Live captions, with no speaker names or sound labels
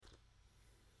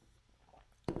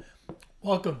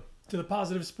Welcome to the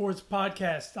Positive Sports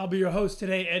Podcast. I'll be your host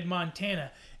today, Ed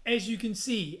Montana. As you can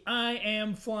see, I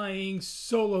am flying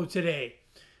solo today.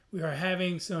 We are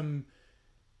having some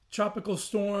tropical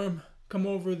storm come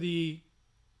over the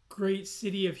great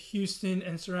city of Houston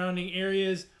and surrounding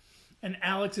areas, and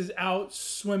Alex is out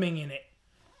swimming in it.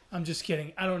 I'm just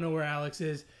kidding. I don't know where Alex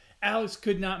is. Alex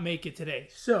could not make it today.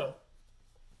 So,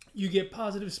 you get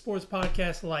Positive Sports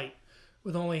Podcast Light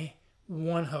with only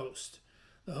one host.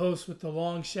 The host with the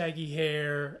long shaggy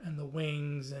hair and the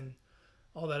wings and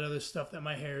all that other stuff that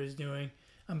my hair is doing.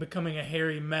 I'm becoming a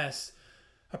hairy mess.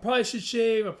 I probably should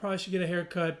shave. I probably should get a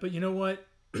haircut. But you know what?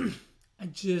 I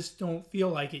just don't feel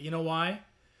like it. You know why?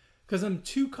 Because I'm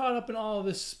too caught up in all of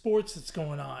this sports that's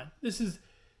going on. This is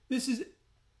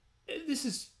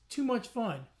too much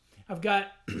fun. I've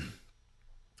got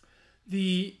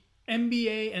the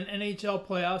NBA and NHL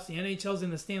playoffs. The NHL's in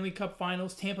the Stanley Cup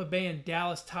Finals. Tampa Bay and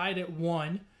Dallas tied at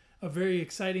 1. A very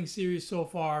exciting series so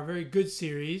far. A very good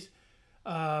series.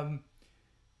 The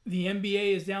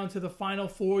NBA is down to the Final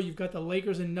Four. You've got the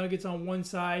Lakers and Nuggets on one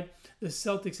side. The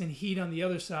Celtics and Heat on the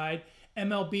other side.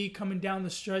 MLB coming down the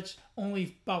stretch.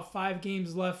 Only about 5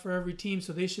 games left for every team.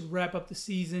 So they should wrap up the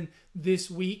season this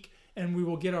week. And we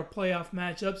will get our playoff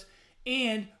matchups.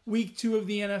 And week 2 of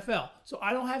the NFL. So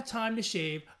I don't have time to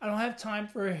shave. I don't have time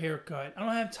for a haircut. I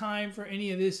don't have time for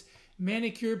any of this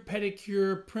manicure,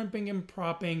 pedicure, primping and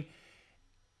propping.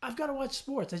 I've got to watch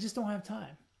sports. I just don't have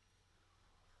time.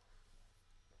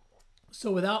 So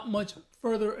without much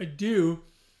further ado,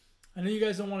 I know you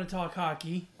guys don't want to talk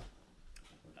hockey.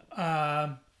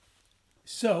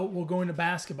 So we'll go into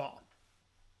basketball.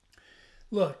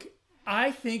 Look,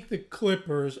 I think the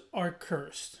Clippers are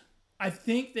cursed. I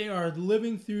think they are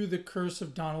living through the curse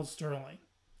of Donald Sterling.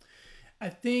 I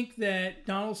think that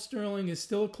Donald Sterling is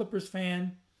still a Clippers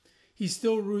fan. He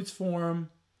still roots for him.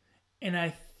 And I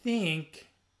think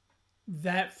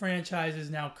that franchise is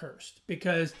now cursed.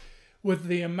 Because with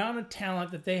the amount of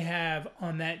talent that they have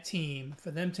on that team,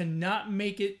 for them to not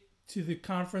make it to the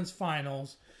conference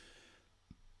finals,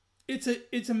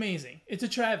 it's amazing. It's a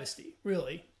travesty,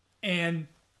 really. And,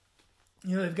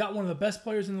 you know, they've got one of the best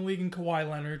players in the league in Kawhi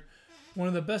Leonard. One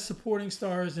of the best supporting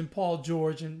stars in Paul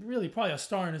George, and really probably a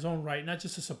star in his own right, not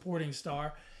just a supporting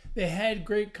star. They had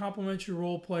great complementary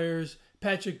role players,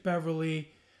 Patrick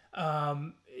Beverley,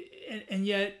 and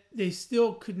yet they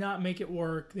still could not make it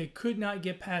work. They could not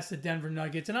get past the Denver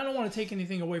Nuggets, and I don't want to take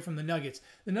anything away from the Nuggets.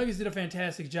 The Nuggets did a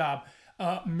fantastic job.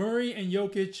 Murray and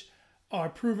Jokic are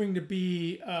proving to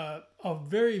be a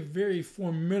very, very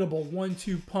formidable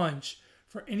 1-2 punch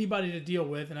for anybody to deal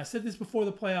with. And I said this before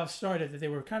the playoffs started, that they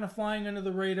were kind of flying under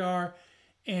the radar,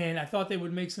 and I thought they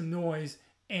would make some noise,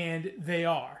 and they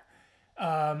are.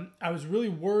 I was really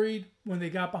worried when they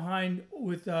got behind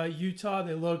with Utah.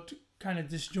 They looked kind of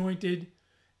disjointed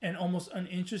and almost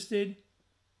uninterested.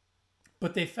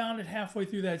 But they found it halfway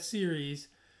through that series,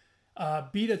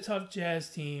 beat a tough Jazz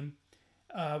team,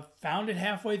 found it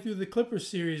halfway through the Clippers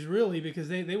series, really, because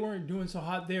they weren't doing so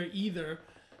hot there either.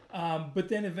 But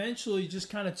then eventually just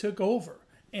kind of took over.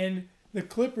 And the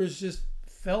Clippers just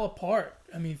fell apart.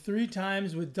 I mean, 3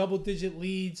 times with double-digit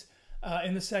leads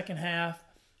in the second half,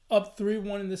 up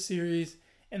 3-1 in the series,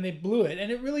 and they blew it. And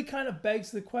it really kind of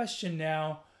begs the question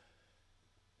now.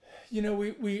 You know,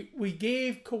 we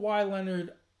gave Kawhi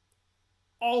Leonard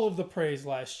all of the praise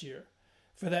last year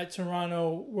for that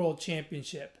Toronto World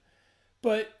Championship.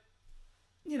 But,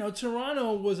 you know,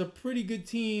 Toronto was a pretty good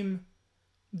team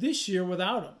this year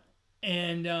without him.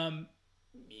 And,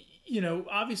 you know,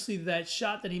 obviously that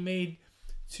shot that he made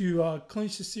to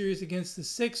clinch the series against the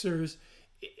Sixers,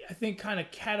 I think kind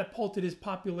of catapulted his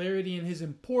popularity and his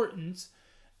importance.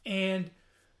 And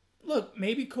look,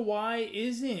 maybe Kawhi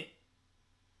isn't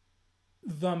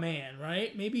the man,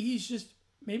 right? Maybe he's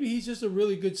just a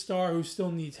really good star who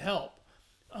still needs help.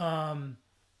 And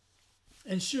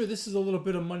sure, this is a little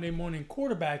bit of Monday morning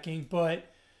quarterbacking, but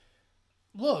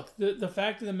look, the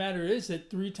fact of the matter is that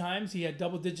 3 times he had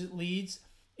double-digit leads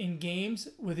in games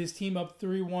with his team up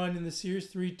 3-1 in the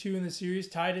series, 3-2 in the series,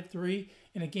 tied at 3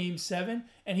 in a Game 7,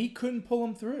 and he couldn't pull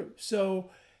them through. So,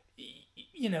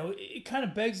 you know, it kind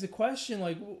of begs the question,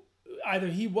 like, either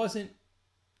he wasn't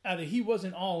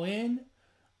all in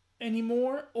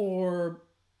anymore, or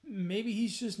maybe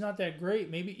he's just not that great.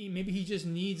 Maybe he just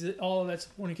needs all of that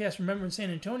supporting cast. Remember in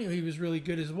San Antonio, he was really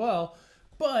good as well,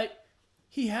 but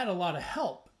he had a lot of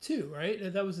help too,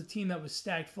 right? That was a team that was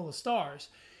stacked full of stars.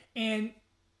 And,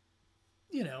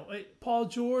 you know, Paul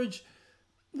George,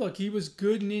 look, he was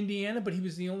good in Indiana, but he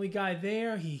was the only guy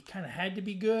there. He kind of had to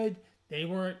be good. They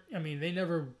weren't, I mean, they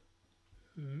never,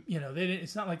 you know, they didn't,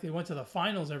 it's not like they went to the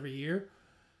finals every year.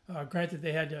 Granted,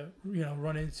 they had to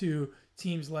run into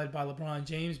teams led by LeBron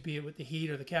James, be it with the Heat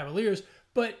or the Cavaliers.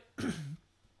 But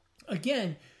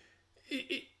again,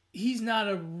 he's not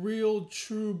a real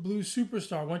true blue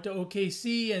superstar. Went to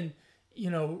OKC and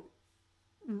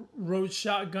rode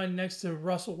shotgun next to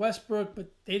Russell Westbrook,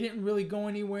 but they didn't really go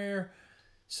anywhere.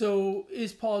 So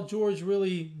is Paul George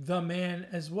really the man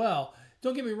as well?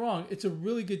 Don't get me wrong, it's a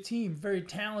really good team, very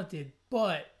talented,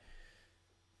 but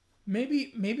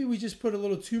maybe we just put a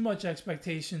little too much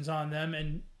expectations on them,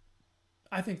 and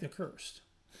I think they're cursed.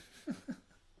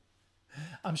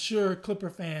 I'm sure Clipper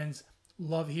fans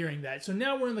love hearing that. So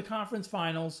now we're in the conference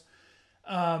finals.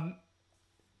 The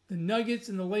Nuggets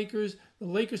and the Lakers. The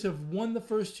Lakers have won the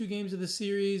first 2 games of the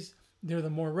series. They're the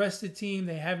more rested team.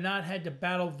 They have not had to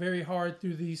battle very hard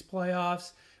through these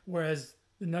playoffs, whereas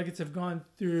the Nuggets have gone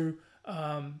through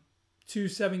 2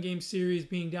 7-game series,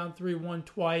 being down 3-1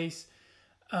 twice.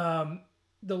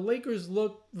 The Lakers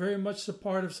look very much a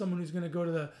part of someone who's going to go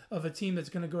to a team that's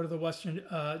going to go to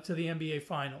the to the NBA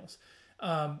Finals.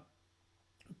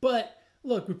 But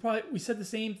look, we said the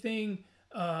same thing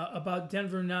about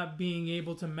Denver not being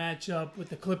able to match up with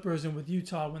the Clippers and with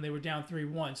Utah when they were down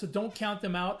 3-1. So don't count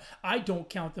them out. I don't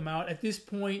count them out. At this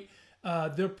point,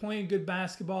 they're playing good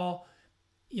basketball.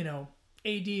 AD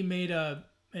made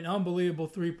an unbelievable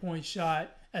 3-point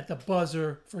shot at the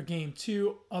buzzer for Game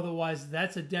 2. Otherwise,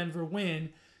 that's a Denver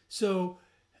win. So,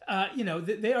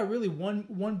 they are really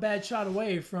one bad shot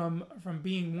away from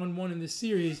being 1-1 in this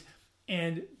series.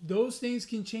 And those things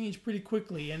can change pretty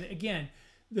quickly. And again,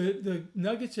 the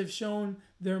Nuggets have shown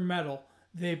their mettle.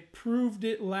 They proved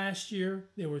it last year.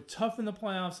 They were tough in the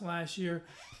playoffs last year.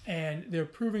 And they're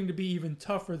proving to be even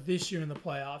tougher this year in the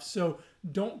playoffs. So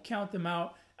don't count them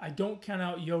out. I don't count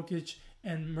out Jokic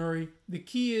and Murray. The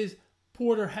key is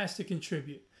Porter has to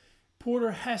contribute.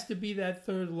 Porter has to be that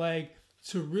third leg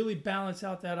to really balance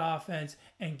out that offense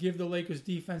and give the Lakers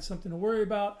defense something to worry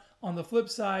about. On the flip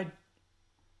side,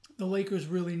 the Lakers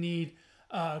really need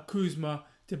Kuzma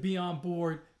to be on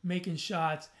board, making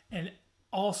shots, and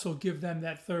also give them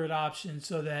that third option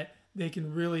so that they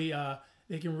can really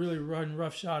run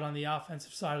roughshod on the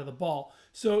offensive side of the ball.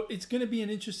 So it's going to be an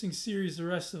interesting series the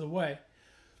rest of the way.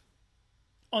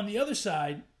 On the other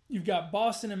side, you've got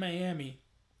Boston and Miami,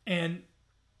 and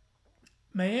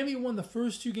Miami won the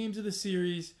first 2 games of the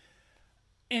series.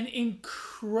 An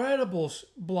incredible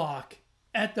block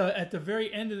at the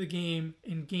very end of the game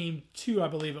in Game 2, I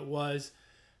believe it was,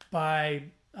 by,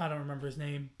 I don't remember his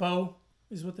name, Bo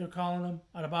is what they're calling him,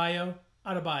 Adebayo.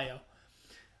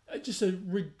 Just a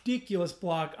ridiculous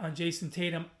block on Jason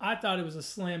Tatum. I thought it was a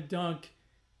slam dunk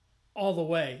all the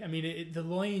way. I mean, the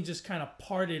lane just kind of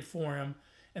parted for him.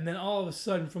 And then all of a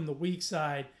sudden, from the weak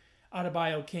side,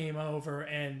 Adebayo came over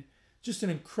and just an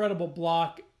incredible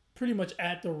block, pretty much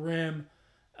at the rim.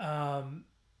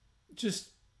 Just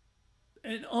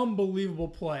an unbelievable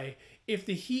play. If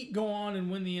the Heat go on and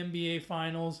win the NBA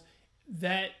Finals,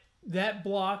 that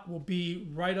block will be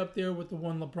right up there with the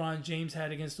one LeBron James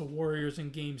had against the Warriors in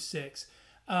Game 6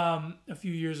 a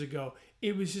few years ago.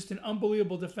 It was just an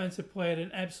unbelievable defensive play at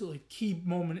an absolutely key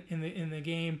moment in the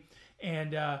game.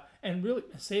 And really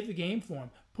saved the game for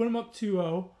him. Put him up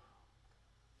 2-0.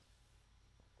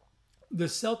 The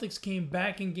Celtics came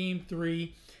back in Game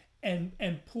 3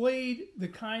 and played the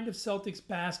kind of Celtics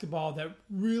basketball that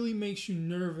really makes you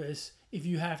nervous if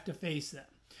you have to face them.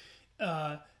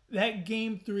 That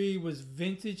Game 3 was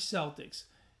vintage Celtics.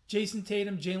 Jason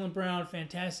Tatum, Jaylen Brown,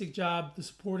 fantastic job. The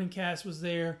supporting cast was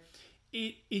there.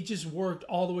 It just worked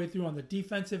all the way through. On the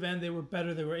defensive end, they were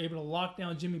better. They were able to lock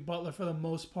down Jimmy Butler for the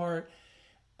most part.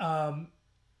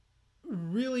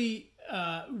 Really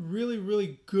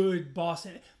good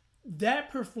Boston. That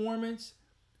performance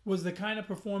was the kind of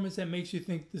performance that makes you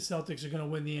think the Celtics are going to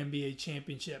win the NBA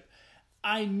championship.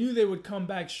 I knew they would come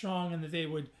back strong and that they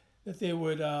were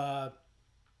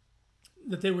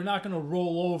not going to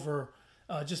roll over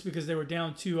just because they were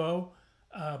down 2-0.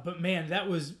 But man, that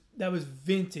was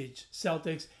vintage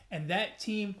Celtics, and that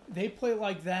team, they play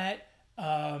like that.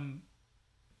 Man,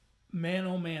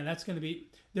 oh man,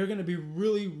 they're going to be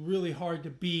really, really hard to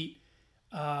beat.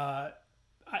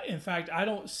 In fact, I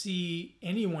don't see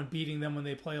anyone beating them when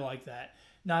they play like that.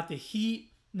 Not the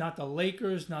Heat, not the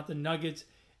Lakers, not the Nuggets.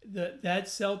 That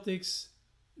Celtics,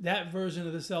 that version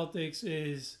of the Celtics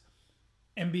is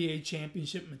NBA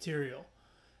championship material.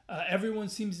 Everyone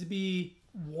seems to be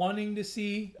wanting to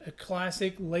see a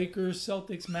classic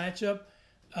Lakers-Celtics matchup.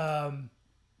 I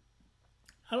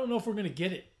don't know if we're going to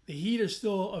get it. The Heat are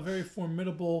still a very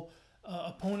formidable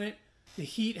opponent. The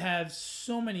Heat have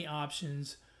so many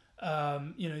options.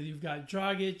 You've got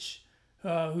Dragic,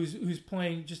 who's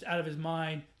playing just out of his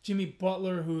mind. Jimmy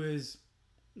Butler,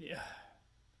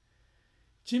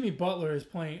 Jimmy Butler is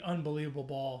playing unbelievable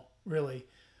ball, really.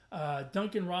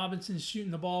 Duncan Robinson's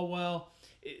shooting the ball well.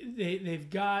 They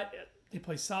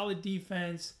play solid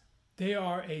defense. They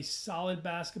are a solid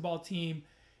basketball team,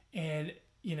 and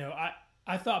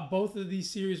I thought both of these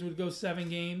series would go 7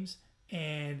 games,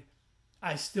 and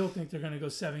I still think they're going to go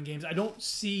 7 games. I don't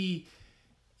see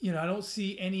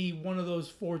any one of those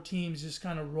 4 teams just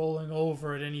kind of rolling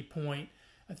over at any point.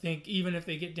 I think even if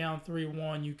they get down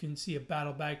 3-1, you can see a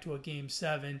battle back to a game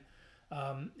 7.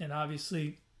 And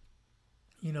obviously,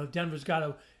 Denver's kind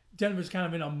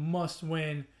of in a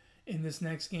must-win in this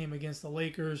next game against the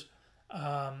Lakers.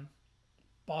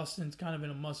 Boston's kind of in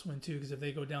a must-win too, because if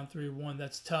they go down 3-1,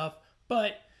 that's tough.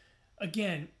 But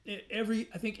again,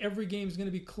 I think every game is going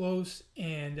to be close,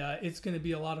 and it's going to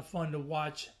be a lot of fun to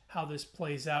watch how this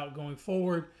plays out going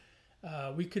forward.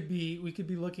 We could be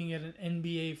looking at an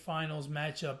NBA Finals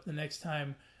matchup the next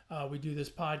time we do this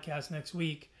podcast next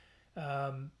week,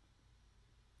 or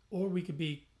we could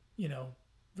be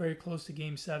very close to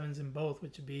Game 7s in both,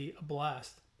 which would be a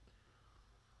blast.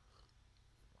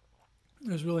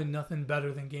 There's really nothing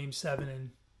better than Game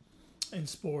 7 in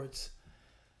sports.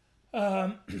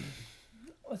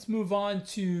 Let's move on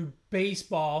to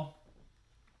baseball.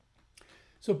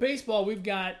 So baseball, we've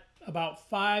got about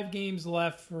 5 games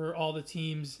left for all the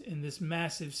teams in this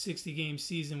massive 60-game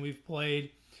season we've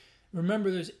played. Remember,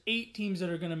 there's 8 teams that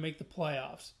are going to make the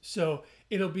playoffs. So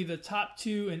it'll be the top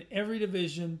 2 in every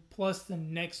division plus the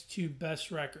next 2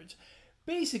 best records.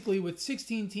 Basically, with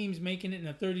 16 teams making it in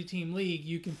a 30-team league,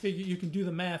 you can do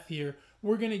the math here.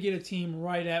 We're going to get a team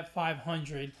right at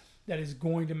 500 that is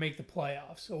going to make the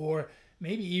playoffs, or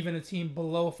maybe even a team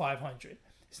below 500.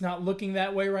 It's not looking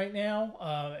that way right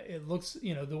now. It looks,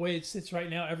 the way it sits right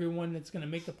now, everyone that's going to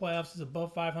make the playoffs is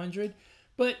above 500,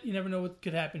 but you never know what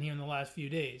could happen here in the last few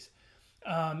days.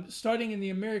 Starting in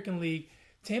the American League,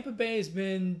 Tampa Bay has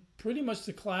been pretty much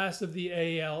the class of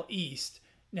the AL East.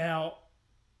 Now,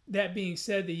 that being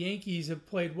said, the Yankees have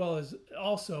played well as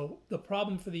also. The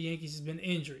problem for the Yankees has been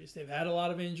injuries. They've had a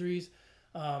lot of injuries.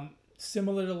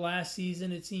 Similar to last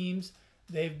season, it seems.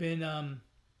 They've been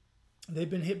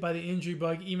hit by the injury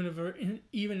bug,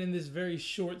 even in this very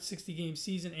short 60-game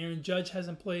season. Aaron Judge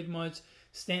hasn't played much.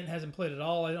 Stanton hasn't played at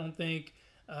all, I don't think.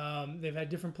 They've had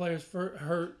different players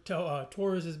hurt.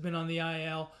 Torres has been on the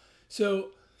IL.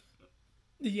 So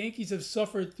the Yankees have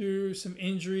suffered through some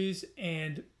injuries,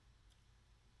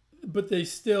 but they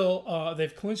still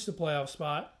they've clinched the playoff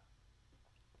spot.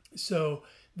 So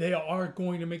they are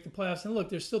going to make the playoffs. And look,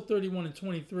 they're still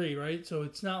 31-23, right? So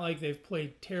it's not like they've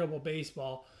played terrible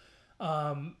baseball.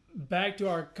 Back to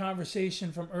our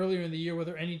conversation from earlier in the year,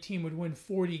 whether any team would win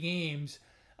 40 games.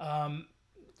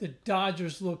 The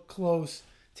Dodgers look close.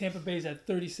 Tampa Bay's at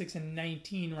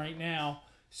 36-19 right now.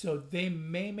 So they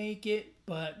may make it,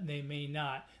 but they may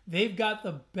not. They've got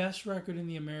the best record in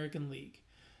the American League.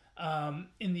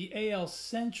 In the AL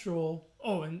Central,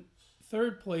 in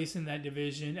third place in that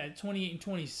division at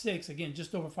 28-26, again,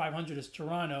 just over 500 is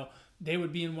Toronto. They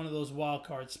would be in one of those wild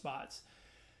card spots.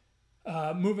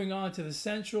 Moving on to the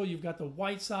Central, you've got the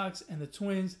White Sox and the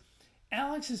Twins.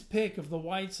 Alex's pick of the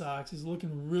White Sox is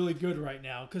looking really good right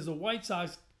now because the White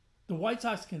Sox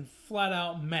can flat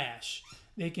out mash.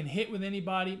 They can hit with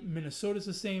anybody. Minnesota's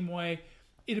the same way.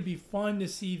 It'd be fun to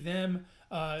see them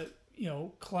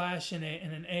clash in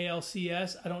an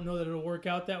ALCS. I don't know that it'll work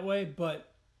out that way,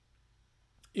 but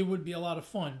it would be a lot of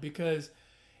fun because,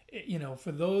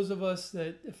 for those of us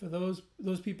for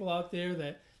those people out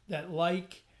there that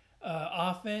like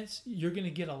offense, you're going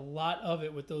to get a lot of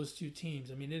it with those 2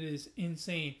 teams. I mean, it is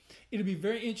insane. It'll be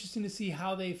very interesting to see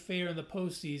how they fare in the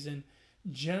postseason.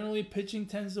 Generally, pitching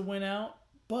tends to win out,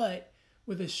 but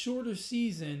with a shorter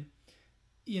season,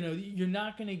 you're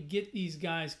not going to get these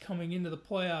guys coming into the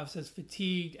playoffs as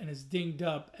fatigued and as dinged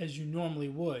up as you normally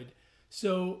would.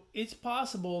 So it's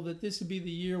possible that this would be the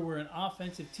year where an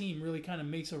offensive team really kind of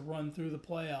makes a run through the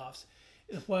playoffs.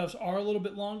 The playoffs are a little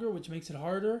bit longer, which makes it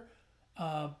harder.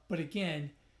 But again,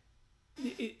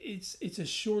 it's a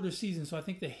shorter season, so I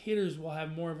think the hitters will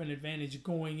have more of an advantage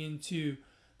going into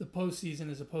the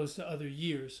postseason as opposed to other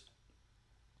years.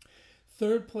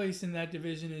 Third place in that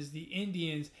division is the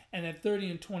Indians, and at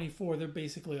 30-24, they're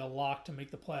basically a lock to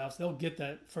make the playoffs. They'll get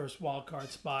that first wild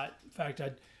card spot. In fact,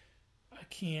 I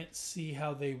can't see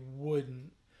how they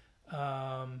wouldn't.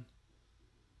 They're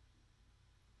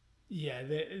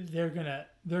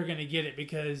gonna get it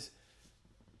because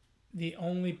the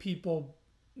only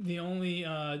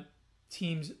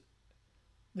teams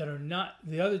that are not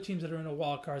the other teams that are in a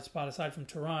wild card spot aside from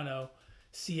Toronto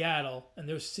Seattle, and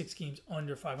they're 6 games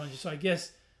under 500. So I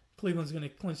guess Cleveland's going to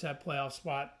clinch that playoff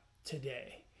spot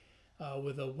today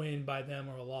with a win by them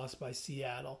or a loss by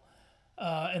Seattle.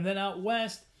 And then out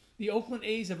west, the Oakland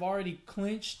A's have already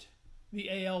clinched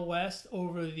the AL West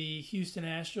over the Houston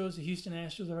Astros. The Houston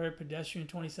Astros are very pedestrian,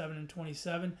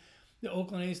 27-27. The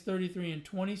Oakland A's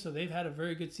 33-20, so they've had a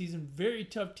very good season. Very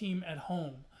tough team at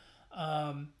home.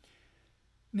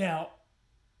 Now,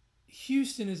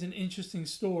 Houston is an interesting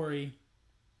story,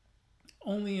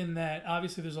 only in that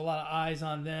obviously there's a lot of eyes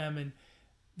on them, and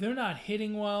they're not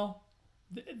hitting well.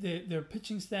 Their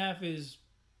pitching staff is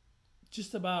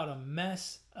just about a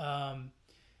mess.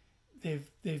 They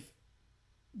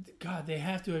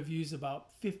have to have used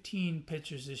about 15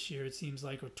 pitchers this year, it seems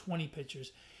like, or 20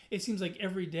 pitchers. It seems like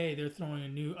every day they're throwing a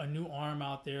new arm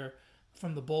out there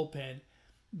from the bullpen.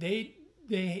 They've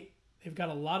got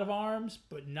a lot of arms,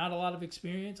 but not a lot of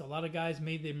experience. A lot of guys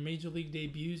made their major league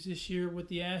debuts this year with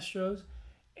the Astros,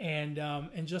 and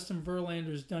Justin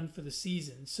Verlander's done for the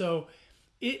season. So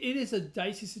it is a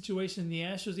dicey situation. The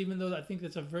Astros, even though I think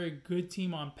that's a very good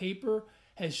team on paper,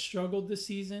 has struggled this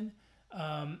season.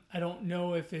 I don't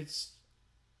know if it's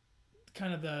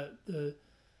kind of the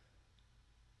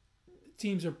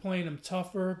teams are playing them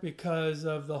tougher because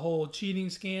of the whole cheating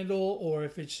scandal, or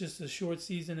if it's just a short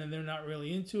season and they're not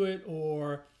really into it,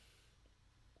 or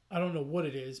I don't know what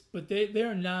it is. But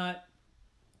they're not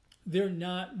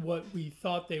what we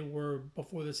thought they were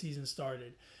before the season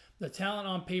started. The talent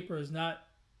on paper is not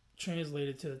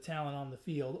translated to the talent on the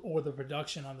field, or the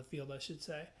production on the field, I should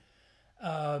say.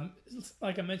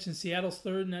 Like I mentioned, Seattle's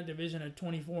third in that division at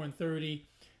 24-30.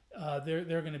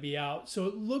 They're going to be out. So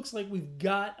it looks like we've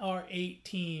got our 8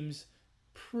 teams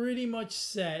pretty much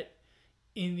set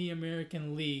in the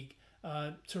American League.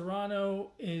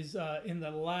 Toronto is in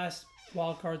the last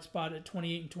wild card spot at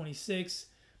 28-26.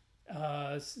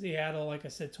 Seattle, like I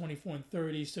said,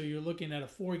 24-30. So you're looking at a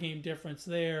 4-game difference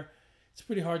there. It's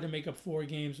pretty hard to make up 4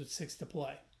 games with 6 to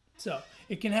play. So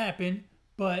it can happen,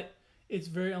 but it's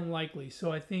very unlikely.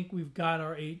 So I think we've got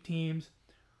our 8 teams.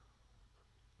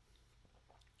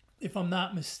 If I'm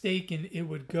not mistaken, it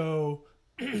would go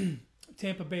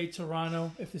Tampa Bay,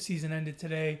 Toronto, if the season ended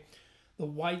today. The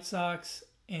White Sox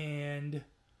and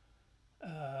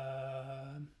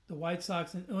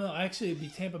actually it'd be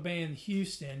Tampa Bay and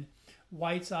Houston,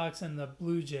 White Sox and the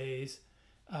Blue Jays.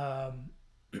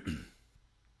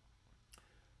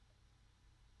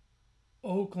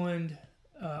 Oakland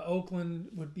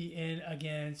would be in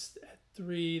against at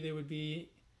 3. They would be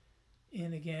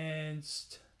in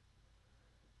against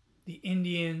the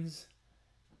Indians,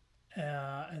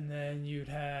 and then you'd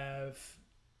have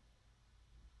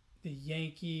the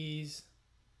Yankees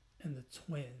and the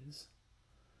Twins.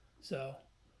 So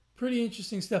pretty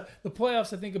interesting stuff. The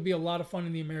playoffs, I think, would be a lot of fun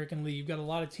in the American League. You've got a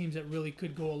lot of teams that really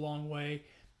could go a long way.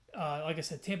 Like I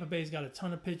said, Tampa Bay's got a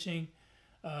ton of pitching.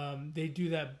 They do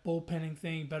that bullpenning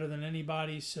thing better than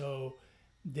anybody, so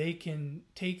they can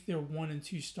take their 1 and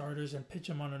 2 starters and pitch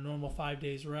them on a normal 5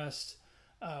 days rest,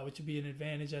 which would be an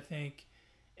advantage, I think.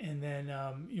 And then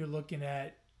you're looking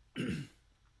at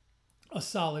a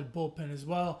solid bullpen as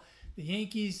well. The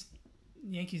Yankees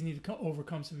need to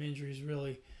overcome some injuries,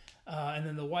 really. And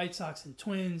then the White Sox and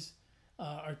Twins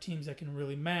are teams that can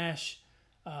really mash.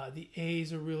 The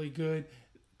A's are really good.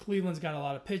 Cleveland's got a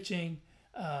lot of pitching.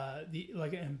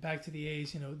 And back to the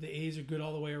A's, the A's are good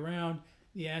all the way around.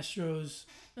 The Astros,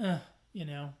 the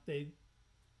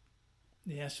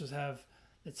Astros have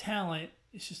the talent.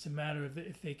 It's just a matter of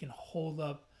if they can hold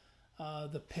up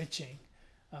the pitching.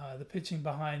 The pitching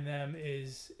behind them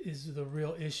is the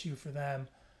real issue for them.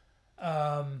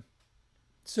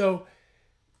 So,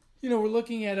 we're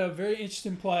looking at a very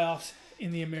interesting playoffs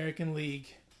in the American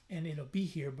League, and it'll be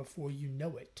here before you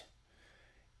know it.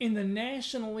 In the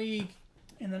National League,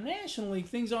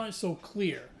 things aren't so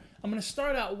clear. I'm going to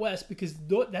start out west because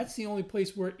that's the only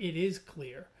place where it is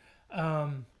clear.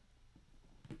 And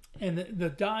the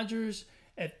Dodgers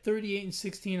at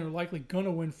 38-16 are likely going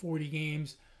to win 40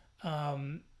 games.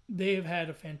 They have had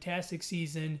a fantastic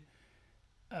season.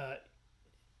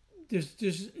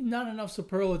 There's not enough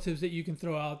superlatives that you can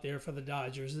throw out there for the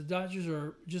Dodgers. The Dodgers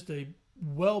are just a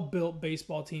well-built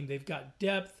baseball team. They've got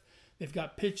depth. They've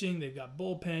got pitching. They've got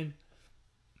bullpen.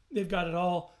 They've got it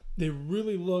all. They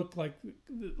really look like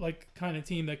kind of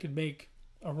team that could make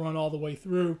a run all the way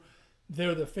through.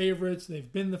 They're the favorites.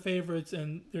 They've been the favorites,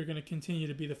 and they're going to continue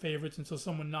to be the favorites until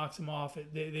someone knocks them off.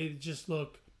 They just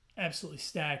look absolutely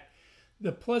stacked.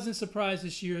 The pleasant surprise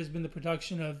this year has been the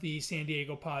production of the San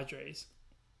Diego Padres.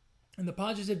 And the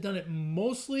Padres have done it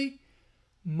mostly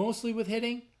with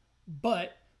hitting,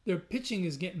 but their pitching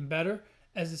is getting better.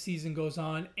 as the season goes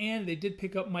on. And they did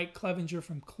pick up Mike Clevenger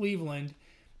from Cleveland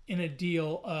in a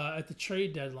deal at the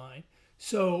trade deadline.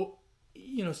 So,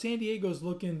 San Diego's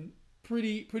looking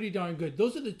pretty darn good.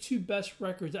 Those are the two best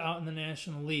records out in the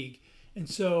National League. And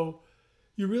so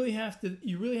you really have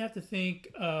to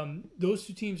think those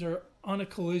two teams are on a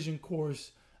collision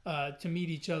course to meet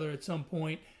each other at some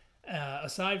point.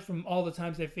 Aside from all the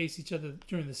times they face each other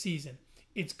during the season,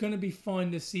 it's going to be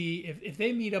fun to see if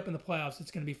they meet up in the playoffs.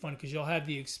 It's going to be fun because you'll have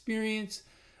the experience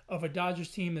of a Dodgers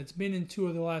team that's been in 2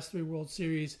 of the last 3 World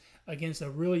Series against a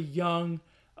really young,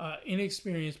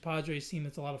 inexperienced Padres team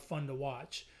that's a lot of fun to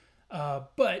watch.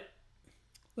 But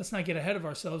let's not get ahead of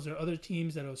ourselves. There are other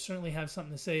teams that will certainly have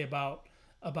something to say about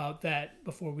that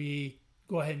before we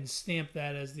go ahead and stamp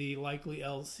that as the likely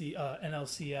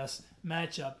NLCS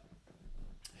matchup.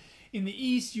 In the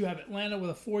East, you have Atlanta with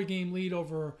a 4-game lead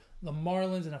over the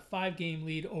Marlins and a 5-game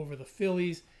lead over the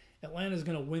Phillies. Atlanta's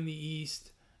going to win the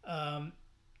East.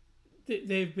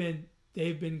 They've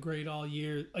been great all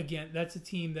year. Again, that's a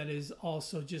team that is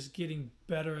also just getting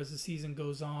better as the season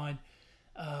goes on.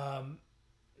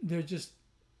 They're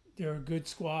a good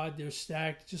squad. They're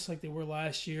stacked just like they were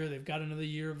last year. They've got another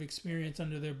year of experience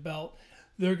under their belt.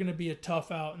 They're going to be a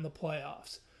tough out in the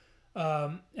playoffs.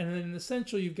 And then in the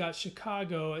Central, you've got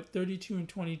Chicago at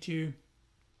 32-22,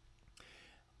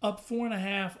 up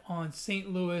 4.5 on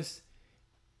St. Louis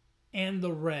and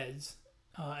the Reds,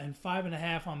 and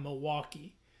 5.5 on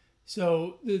Milwaukee.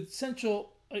 So the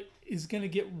Central is going to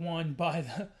get won by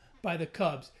the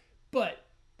Cubs, but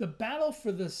the battle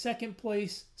for the second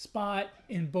place spot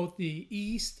in both the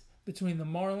East between the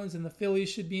Marlins and the Phillies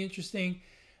should be interesting.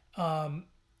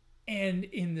 And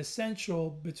in the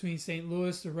Central between St.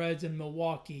 Louis, the Reds, and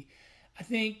Milwaukee. I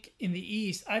think in the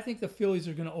East, I think the Phillies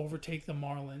are going to overtake the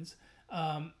Marlins.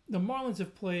 The Marlins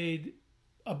have played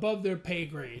above their pay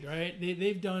grade, right?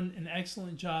 They've done an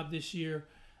excellent job this year.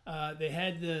 They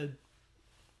had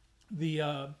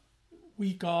the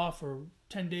week off or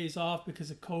 10 days off because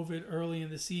of COVID early in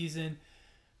the season.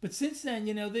 But since then,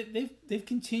 they've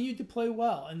continued to play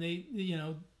well, and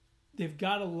they've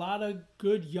got a lot of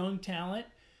good young talent.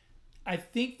 I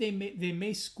think they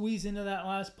may squeeze into that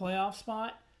last playoff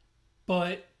spot,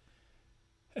 but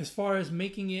as far as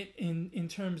making it in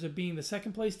terms of being the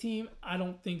second place team, I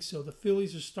don't think so. The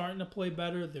Phillies are starting to play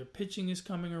better. Their pitching is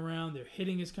coming around. Their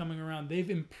hitting is coming around. They've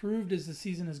improved as the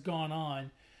season has gone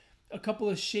on. A couple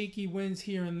of shaky wins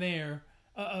here and there,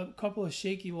 a couple of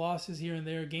shaky losses here and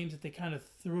there, games that they kind of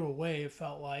threw away, it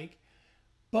felt like.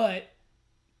 But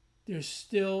they're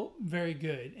still very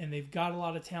good, and they've got a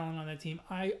lot of talent on that team.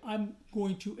 I'm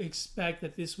going to expect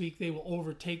that this week they will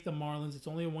overtake the Marlins. It's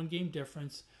only a 1-game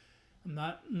difference.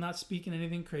 I'm not speaking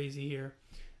anything crazy here.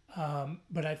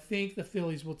 But I think the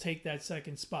Phillies will take that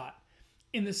second spot.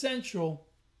 In the Central,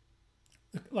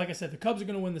 like I said, the Cubs are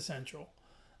going to win the Central.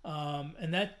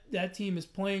 And that team is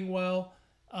playing well.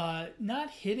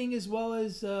 Not hitting as well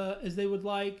as they would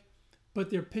like, but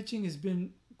their pitching has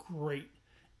been great.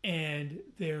 And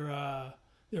their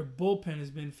bullpen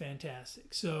has been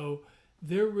fantastic. So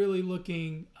they're really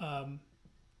looking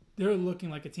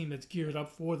like a team that's geared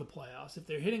up for the playoffs. If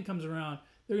their hitting comes around,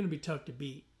 they're going to be tough to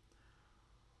beat.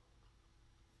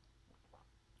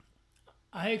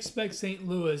 I expect St.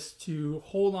 Louis to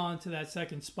hold on to that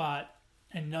second spot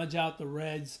and nudge out the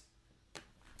Reds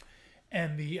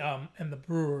and the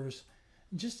Brewers.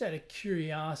 And just out of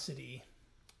curiosity,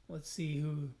 let's see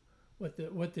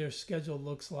what their schedule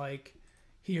looks like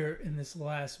here in this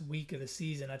last week of the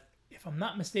season. If I'm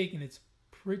not mistaken, it's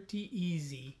pretty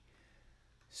easy.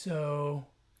 So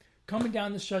coming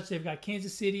down the stretch, they've got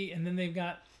Kansas City, and then they've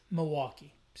got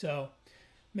Milwaukee. So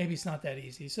maybe it's not that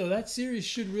easy. So that series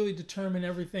should really determine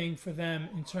everything for them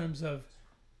in terms of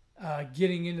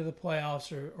getting into the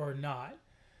playoffs or not.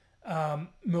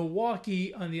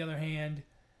 Milwaukee, on the other hand,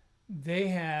 they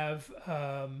have,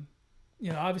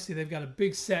 obviously they've got a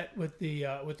big set with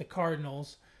the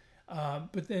Cardinals,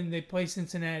 but then they play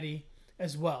Cincinnati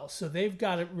as well. So they've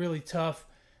got it really tough.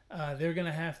 They're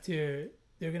gonna have to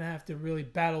really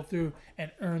battle through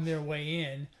and earn their way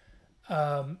in.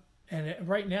 And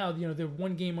right now, they're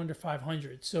 1 game under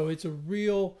 500. So it's a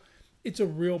real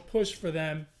push for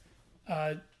them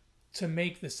to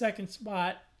make the second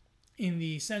spot in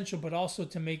the Central, but also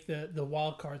to make the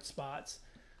wild card spots.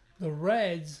 The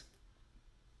Reds,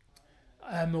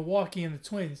 Milwaukee, and the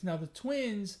Twins. Now the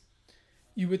Twins,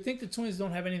 you would think the Twins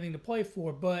don't have anything to play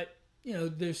for, but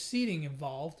there's seeding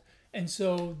involved, and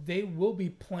so they will be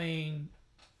playing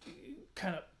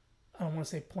kind of. I don't want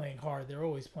to say playing hard. They're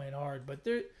always playing hard, but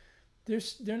they're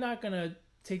not going to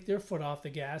take their foot off the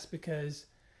gas because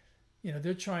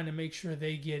they're trying to make sure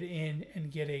they get in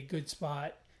and get a good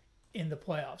spot in the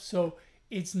playoffs. So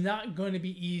it's not going to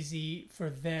be easy for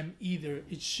them either.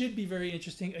 It should be very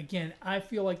interesting. Again, I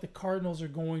feel like the Cardinals are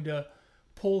going to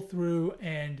pull through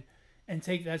and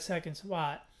take that second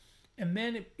spot. And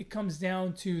then it comes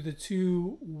down to the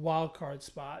 2 wild card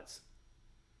spots.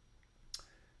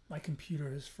 My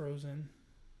computer is frozen.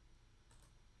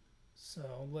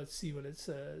 So let's see what it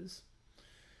says.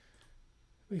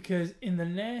 Because in the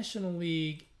National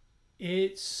League,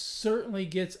 it certainly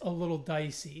gets a little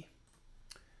dicey.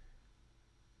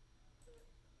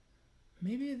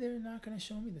 Maybe they're not going to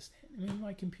show me this. Maybe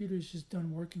my computer's just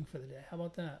done working for the day. How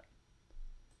about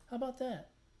that?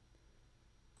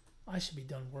 I should be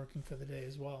done working for the day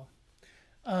as well.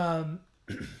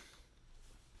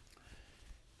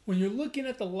 When you're looking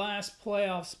at the last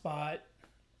playoff spot,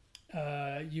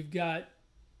 you've got,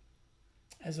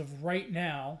 as of right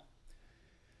now,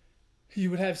 you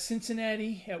would have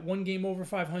Cincinnati at 1 game over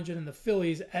 500 and the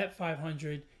Phillies at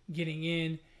 500 getting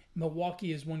in.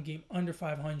 Milwaukee is 1 game under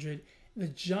 500. The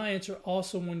Giants are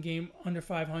also 1 game under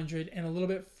 500. And a little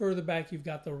bit further back, you've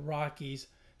got the Rockies,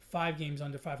 5 games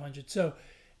under 500. So,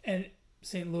 and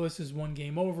St. Louis is 1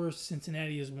 game over.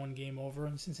 Cincinnati is 1 game over.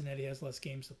 And Cincinnati has less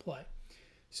games to play.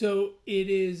 So it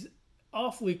is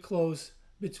awfully close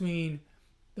between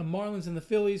the Marlins and the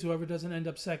Phillies, whoever doesn't end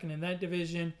up second in that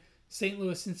division. St.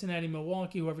 Louis, Cincinnati,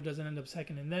 Milwaukee, whoever doesn't end up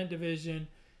second in that division.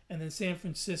 And then San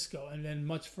Francisco. And then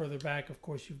much further back, of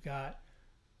course, you've got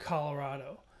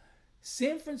Colorado.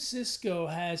 San Francisco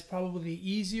has probably the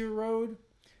easier road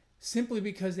simply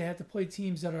because they have to play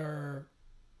teams that are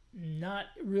not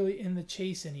really in the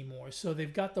chase anymore. So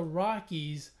they've got the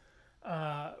Rockies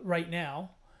right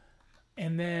now.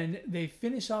 And then they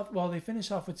finish off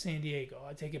with San Diego.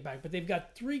 I take it back. But they've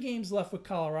got 3 games left with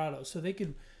Colorado. So they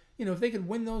could, if they could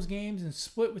win those games and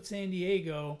split with San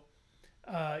Diego,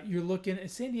 you're looking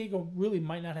at San Diego really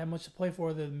might not have much to play for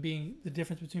other than being the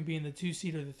difference between being the 2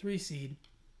 seed or the 3 seed.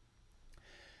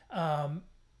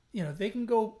 They can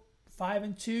go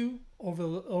 5-2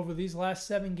 over these last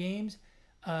 7 games.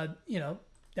 That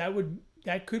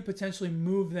could potentially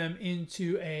move them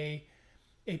into a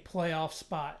playoff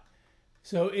spot.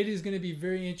 So it is going to be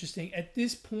very interesting. At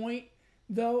this point,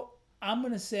 though, I'm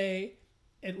going to say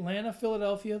Atlanta,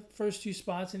 Philadelphia, first 2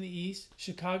 spots in the East.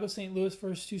 Chicago, St. Louis,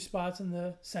 first 2 spots in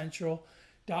the Central.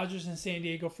 Dodgers and San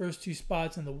Diego, first 2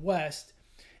 spots in the West.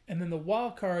 And then the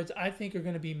wild cards, I think, are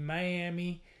going to be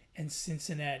Miami and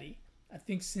Cincinnati. I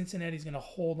think Cincinnati's going to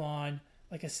hold on.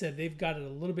 Like I said, they've got it a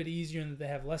little bit easier and they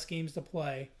have less games to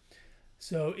play.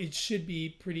 So it should be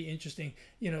pretty interesting.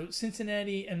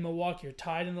 Cincinnati and Milwaukee are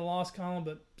tied in the loss column,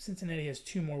 but Cincinnati has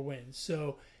 2 more wins.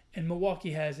 And Milwaukee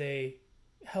has a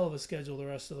hell of a schedule the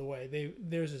rest of the way.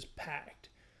 Theirs is packed.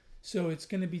 So it's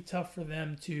going to be tough for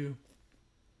them to,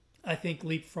 I think,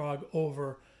 leapfrog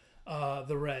over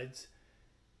the Reds.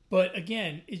 But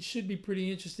again, it should be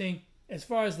pretty interesting. As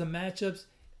far as the matchups,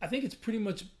 I think it's pretty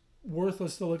much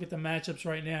worthless to look at the matchups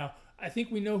right now. I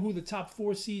think we know who the top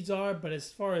 4 seeds are, but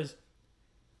as far as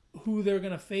who they're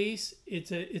going to face,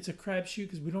 it's a crapshoot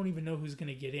because we don't even know who's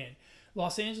going to get in.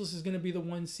 Los Angeles is going to be the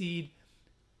 1 seed.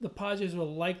 The Padres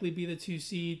will likely be the 2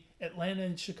 seed. Atlanta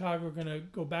and Chicago are going to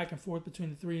go back and forth between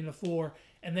the 3 and the 4.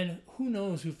 And then who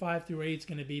knows who 5 through 8 is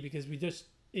going to be because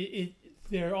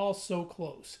they're all so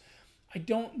close. I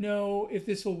don't know if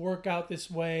this will work out this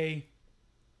way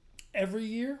every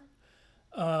year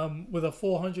with a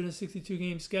full 162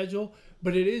 game schedule,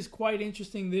 but it is quite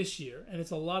interesting this year, and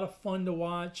it's a lot of fun to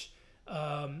watch.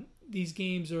 These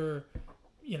games are,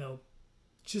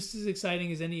 just as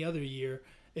exciting as any other year.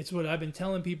 It's what I've been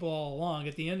telling people all along.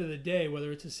 At the end of the day,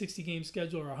 whether it's a 60 game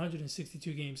schedule or a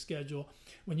 162 game schedule,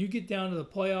 when you get down to the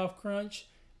playoff crunch,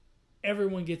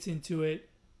 everyone gets into it.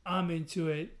 I'm into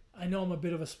it. I know I'm a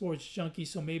bit of a sports junkie,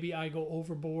 so maybe I go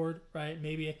overboard, right?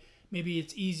 Maybe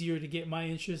it's easier to get my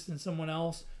interest than someone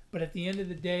else. But at the end of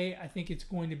the day, I think it's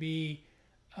going to be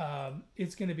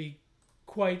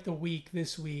quite the week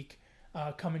this week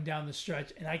coming down the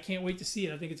stretch, and I can't wait to see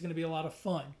it. I think it's going to be a lot of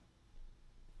fun.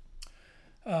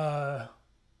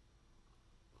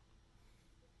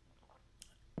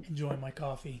 Enjoying my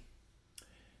coffee.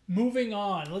 Moving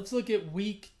on, let's look at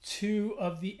week 2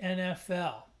 of the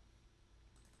NFL.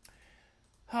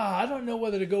 I don't know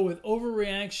whether to go with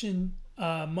overreaction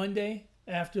Monday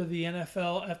after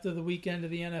the weekend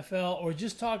of the NFL, or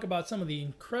just talk about some of the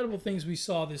incredible things we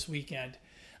saw this weekend.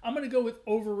 I'm going to go with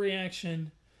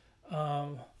overreaction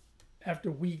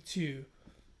after week 2.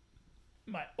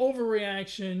 My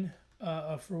overreaction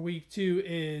for week 2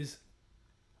 is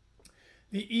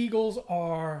the Eagles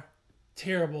are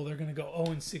terrible. They're going to go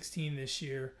 0-16 this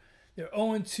year. They're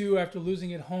 0-2 after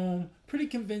losing at home pretty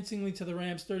convincingly to the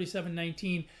Rams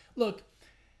 37-19. Look,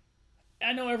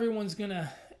 I know everyone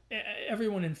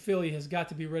in Philly has got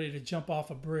to be ready to jump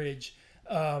off a bridge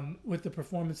with the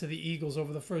performance of the Eagles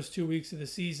over the first 2 weeks of the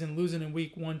season, losing in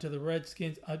week 1 to the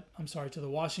to the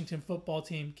Washington football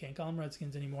team. Can't call them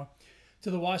Redskins anymore.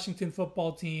 To the Washington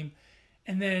football team.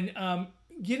 And then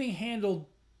getting handled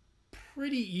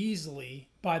pretty easily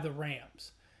by the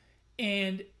Rams.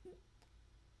 And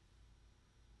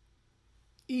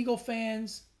Eagle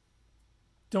fans,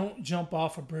 don't jump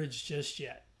off a bridge just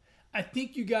yet. I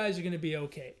think you guys are going to be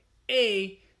okay.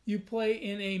 You play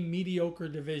in a mediocre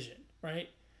division, right?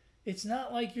 It's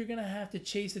not like you're going to have to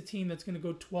chase a team that's going to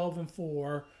go 12-4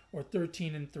 or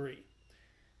 13-3.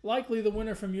 Likely the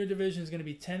winner from your division is going to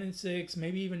be 10-6,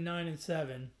 maybe even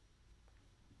 9-7.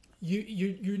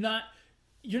 You're not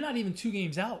even 2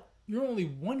 games out. You're only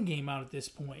 1 game out at this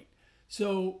point.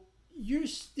 So you're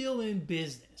still in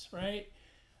business, right?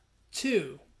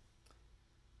 2,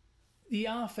 the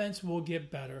offense will get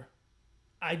better.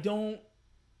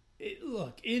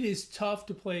 Look, it is tough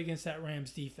to play against that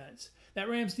Rams defense. That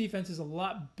Rams defense is a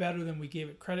lot better than we gave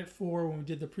it credit for when we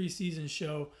did the preseason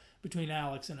show between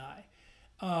Alex and I.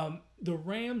 The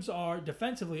Rams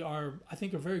defensively are, I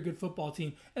think, a very good football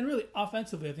team. And really,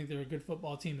 offensively, I think they're a good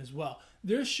football team as well.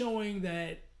 They're showing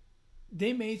that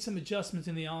they made some adjustments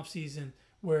in the offseason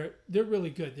where they're really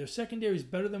good. Their secondary is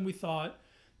better than we thought.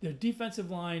 Their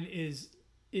defensive line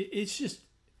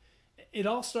it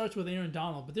all starts with Aaron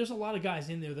Donald, but there's a lot of guys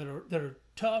in there that are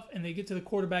tough, and they get to the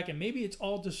quarterback, and maybe it's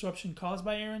all disruption caused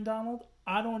by Aaron Donald.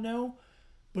 I don't know,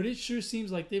 but it sure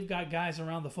seems like they've got guys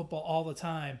around the football all the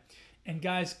time, and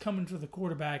guys coming for the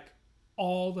quarterback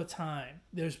all the time.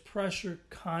 There's pressure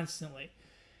constantly,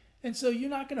 and so you're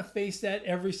not going to face that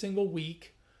every single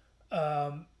week.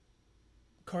 Carson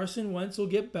Wentz will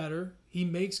get better. He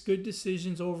makes good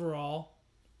decisions overall.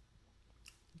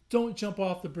 Don't jump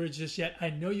off the bridge just yet. I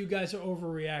know you guys are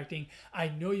overreacting. I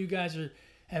know you guys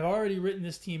have already written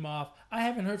this team off. I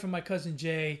haven't heard from my cousin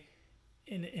Jay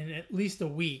in at least a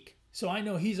week. So I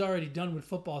know he's already done with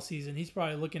football season. He's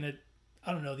probably looking at,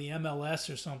 I don't know, the MLS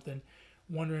or something,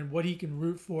 wondering what he can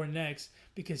root for next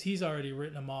because he's already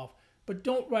written them off. But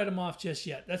don't write them off just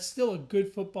yet. That's still a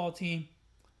good football team.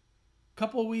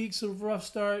 Couple of weeks of rough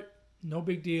start, no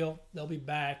big deal. They'll be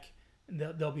back, and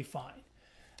they'll be fine.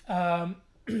 My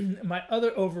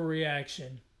other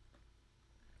overreaction.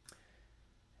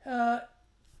 This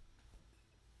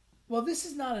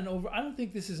is not I don't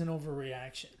think this is an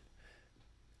overreaction.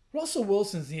 Russell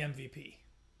Wilson's the MVP.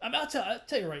 I'll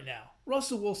tell you right now.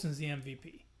 Russell Wilson's the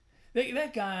MVP.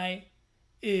 That guy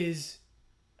is.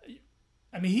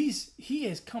 He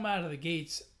has come out of the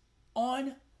gates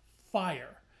on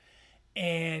fire,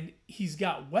 and he's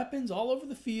got weapons all over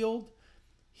the field.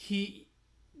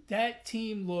 That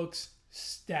team looks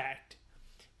stacked,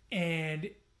 and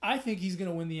I think he's going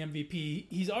to win the MVP.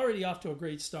 He's already off to a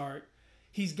great start.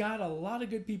 He's got a lot of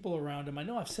good people around him. I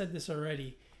know I've said this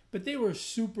already, but they were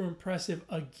super impressive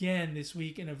again this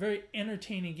week in a very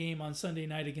entertaining game on Sunday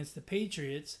night against the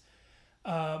Patriots.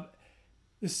 The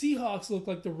Seahawks look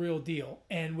like the real deal,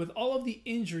 and with all of the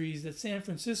injuries that San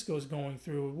Francisco is going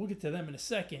through, we'll get to them in a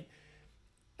second.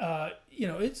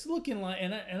 It's looking like,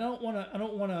 and I don't want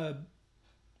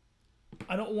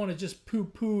to just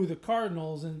poo-poo the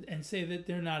Cardinals and say that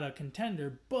they're not a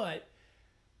contender, but,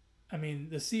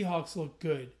 the Seahawks look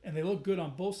good, and they look good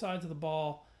on both sides of the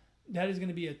ball. That is going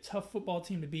to be a tough football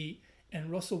team to beat,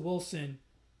 and Russell Wilson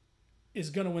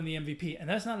is going to win the MVP, and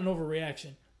that's not an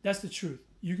overreaction. That's the truth.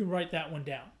 You can write that one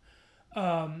down.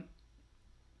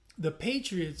 The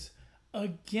Patriots,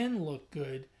 again, look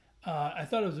good. I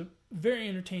thought it was a very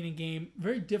entertaining game,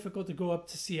 very difficult to go up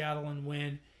to Seattle and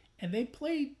win, and they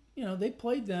played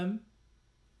them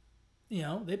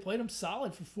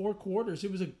solid for 4 quarters.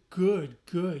 It was a good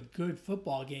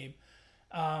football game.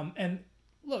 And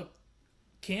look,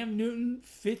 Cam Newton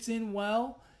fits in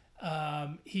well.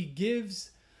 He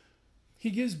gives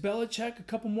Belichick a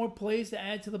couple more plays to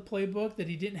add to the playbook that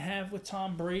he didn't have with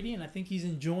Tom Brady, and I think he's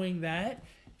enjoying that.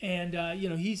 And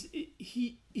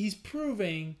he's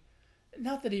proving,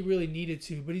 not that he really needed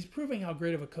to, but he's proving how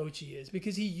great of a coach he is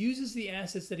because he uses the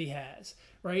assets that he has,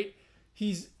 right?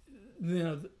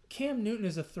 Cam Newton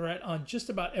is a threat on just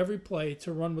about every play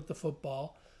to run with the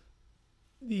football.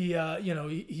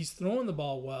 He's throwing the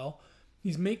ball well.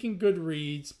 He's making good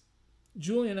reads.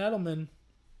 Julian Edelman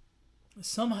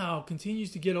somehow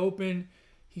continues to get open.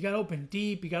 He got open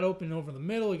deep. He got open over the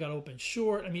middle. He got open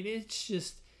short. It's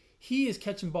just, he is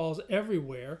catching balls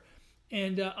everywhere.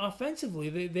 And offensively,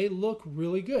 they look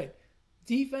really good.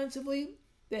 Defensively,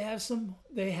 some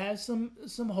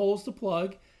holes to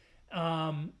plug,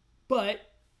 but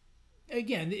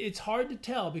again, it's hard to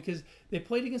tell because they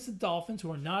played against the Dolphins,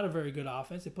 who are not a very good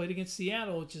offense. They played against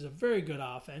Seattle, which is a very good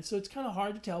offense. So it's kind of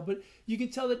hard to tell, but you can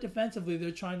tell that defensively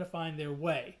they're trying to find their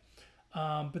way.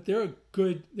 But they're a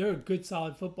good,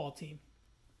 solid football team.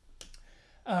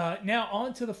 Now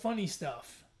on to the funny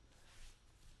stuff.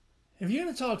 If you're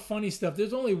going to talk funny stuff,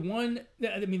 there's only one.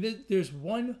 I mean, there's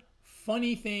one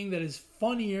funny thing that is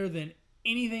funnier than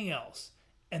anything else,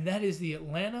 and that is the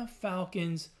Atlanta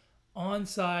Falcons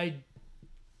onside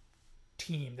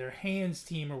team, their hands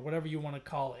team, or whatever you want to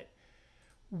call it.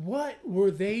 What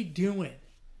were they doing?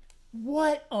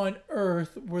 What on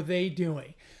earth were they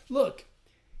doing? Look,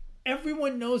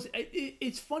 everyone knows.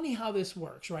 It's funny how this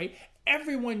works, right?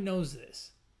 Everyone knows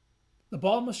this. The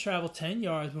ball must travel 10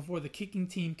 yards before the kicking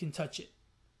team can touch it.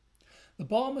 The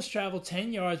ball must travel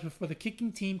 10 yards before the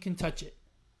kicking team can touch it.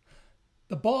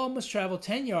 The ball must travel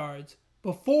 10 yards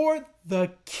before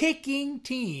the kicking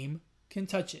team can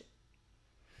touch it.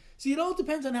 See, it all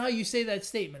depends on how you say that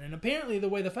statement. And apparently the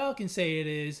way the Falcons say it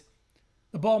is,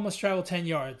 the ball must travel 10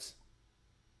 yards.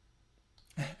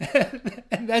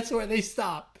 And that's where they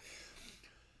stop.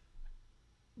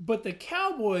 But the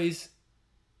Cowboys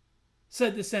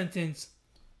said the sentence,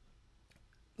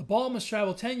 the ball must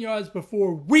travel 10 yards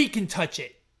before we can touch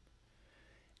it.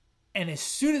 And as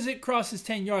soon as it crosses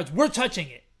 10 yards, we're touching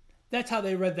it. That's how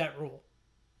they read that rule.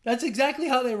 That's exactly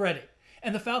how they read it.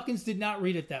 And the Falcons did not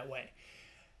read it that way.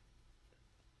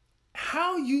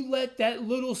 How you let that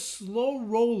little slow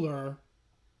roller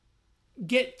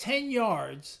get 10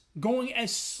 yards going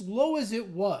as slow as it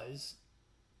was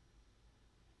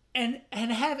and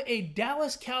have a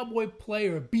Dallas Cowboy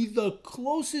player be the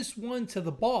closest one to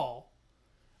the ball,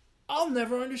 I'll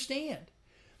never understand.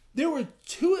 There were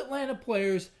two Atlanta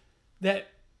players that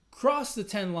crossed the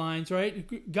 10 lines,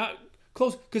 right? Got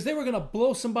close because they were going to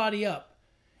blow somebody up.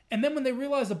 And then when they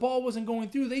realized the ball wasn't going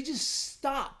through, they just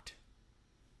stopped.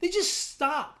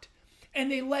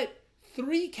 And they let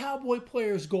three Cowboy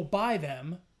players go by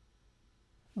them,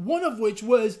 one of which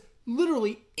was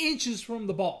literally inches from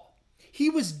the ball. He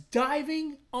was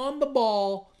diving on the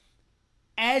ball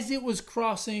as it was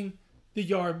crossing the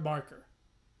yard marker.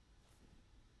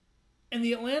 And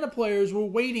the Atlanta players were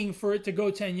waiting for it to go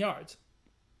 10 yards.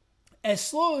 As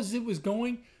slow as it was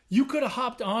going, you could have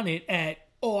hopped on it at,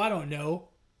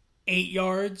 8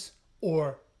 yards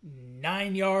or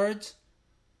 9 yards.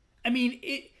 I mean,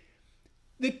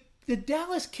 the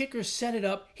Dallas kicker set it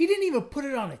up. He didn't even put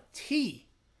it on a tee.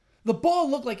 The ball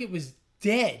looked like it was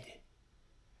dead,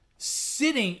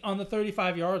 sitting on the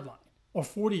 35-yard line or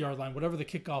 40-yard line, whatever the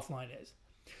kickoff line is.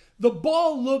 The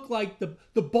ball looked like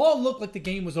the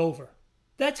game was over.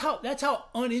 That's how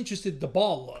uninterested the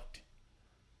ball looked.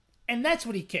 And that's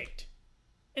what he kicked.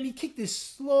 And he kicked this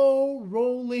slow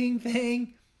rolling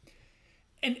thing.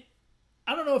 And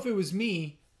I don't know if it was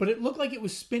me, but it looked like it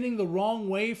was spinning the wrong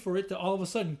way for it to all of a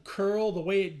sudden curl the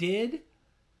way it did.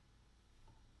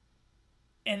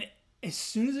 And as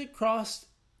soon as it crossed,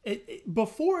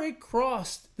 before it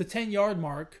crossed the 10-yard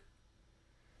mark,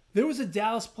 there was a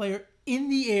Dallas player in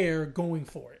the air going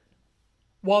for it,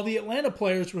 while the Atlanta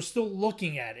players were still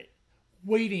looking at it,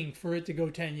 waiting for it to go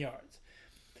 10 yards.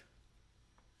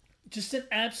 Just an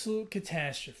absolute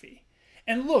catastrophe.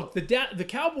 And look, the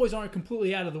Cowboys aren't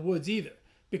completely out of the woods either,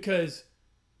 because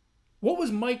what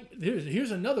was Mike?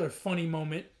 Here's another funny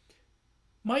moment.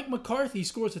 Mike McCarthy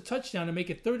scores a touchdown to make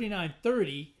it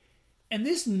 39-30, and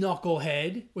this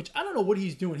knucklehead, which I don't know what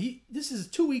he's doing. This is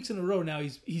 2 weeks in a row now.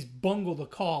 He's bungled a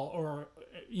call or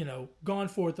gone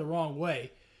for it the wrong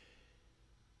way.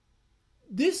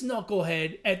 This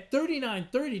knucklehead at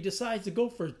 39-30 decides to go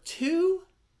for 2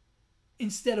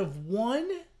 instead of 1.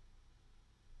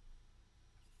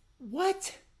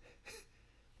 What?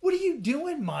 What are you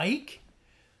doing, Mike?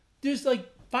 There's like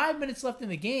 5 minutes left in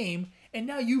the game, and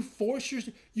now you're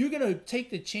going to take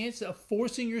the chance of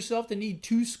forcing yourself to need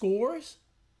 2 scores?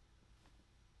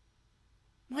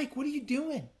 Mike, what are you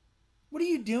doing? What are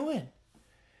you doing?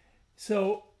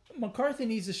 So McCarthy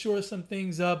needs to shore some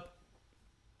things up.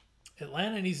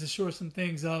 Atlanta needs to shore some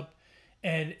things up.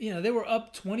 And, they were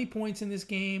up 20 points in this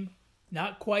game.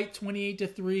 Not quite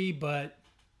 28-3, but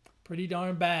pretty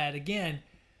darn bad. Again,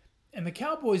 and the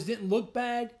Cowboys didn't look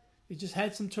bad. They just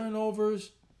had some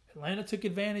turnovers. Atlanta took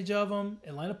advantage of them.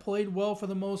 Atlanta played well for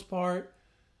the most part.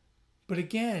 But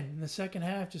again, in the second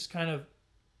half, just kind of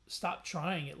stopped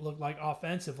trying, it looked like,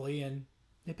 offensively, and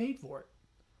they paid for it.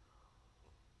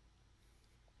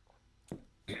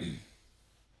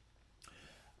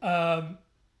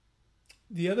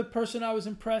 The other person I was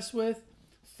impressed with,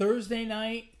 Thursday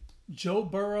night, Joe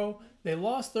Burrow, they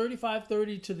lost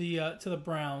 35-30 to the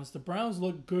Browns. The Browns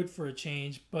looked good for a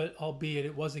change, but albeit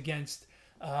it was against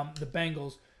the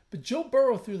Bengals. But Joe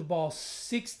Burrow threw the ball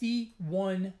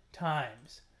 61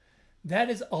 times. That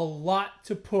is a lot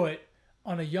to put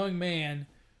on a young man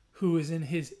who is in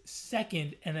his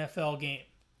second NFL game.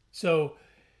 So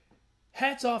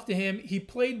hats off to him. He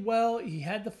played well. He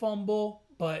had the fumble.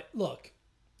 But look,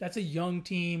 that's a young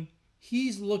team.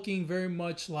 He's looking very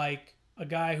much like a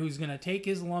guy who's going to take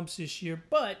his lumps this year,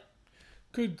 but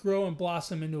could grow and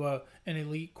blossom into an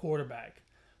elite quarterback.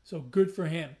 So good for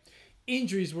him.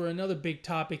 Injuries were another big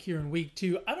topic here in week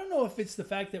 2. I don't know if it's the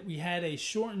fact that we had a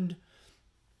shortened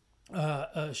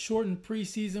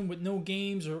preseason with no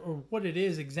games or what it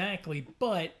is exactly,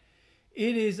 but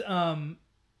it's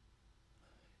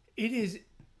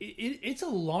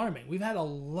alarming. We've had a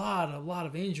lot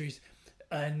of injuries.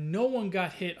 No one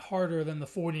got hit harder than the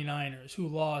 49ers, who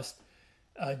lost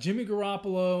Jimmy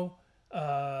Garoppolo,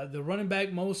 the running back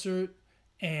Mostert,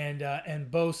 and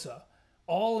Bosa,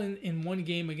 all in one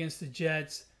game against the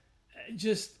Jets.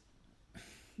 Just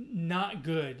not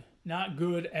good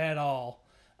at all.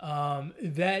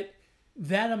 That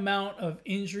amount of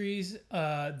injuries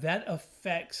that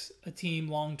affects a team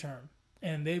long term,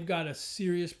 and they've got a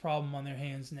serious problem on their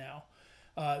hands now.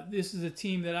 This is a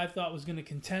team that I thought was going to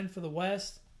contend for the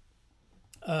West.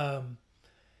 I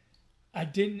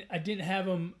didn't have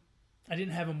them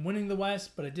winning the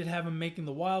West, but I did have them making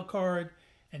the wild card.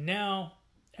 And now,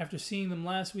 after seeing them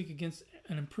last week against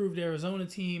an improved Arizona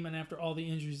team, and after all the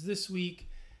injuries this week,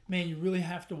 man, you really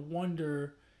have to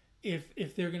wonder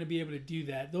if they're going to be able to do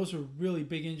that. Those are really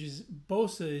big injuries.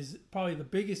 Bosa is probably the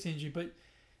biggest injury, but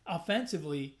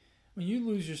offensively, when you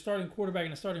lose your starting quarterback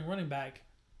and a starting running back,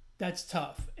 that's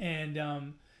tough and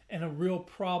a real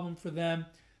problem for them.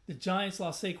 The Giants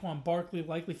lost Saquon Barkley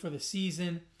likely for the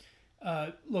season.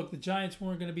 Look, the Giants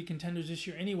weren't going to be contenders this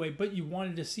year anyway, but you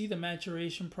wanted to see the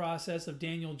maturation process of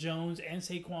Daniel Jones and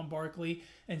Saquon Barkley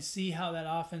and see how that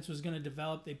offense was going to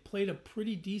develop. They played a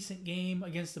pretty decent game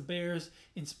against the Bears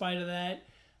in spite of that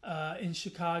in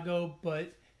Chicago,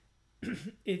 but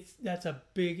that's a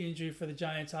big injury for the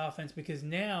Giants offense because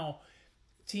now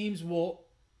teams will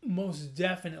most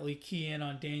definitely key in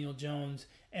on Daniel Jones,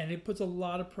 and it puts a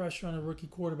lot of pressure on a rookie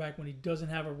quarterback when he doesn't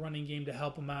have a running game to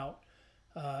help him out.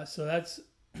 So that's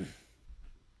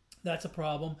a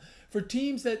problem for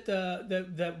teams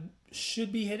that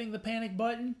should be hitting the panic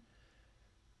button.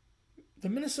 The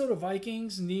Minnesota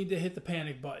Vikings need to hit the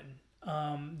panic button.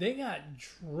 They got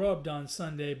drubbed on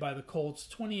Sunday by the Colts,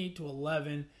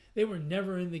 28-11. They were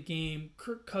never in the game.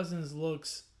 Kirk Cousins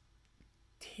looks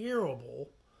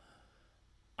terrible.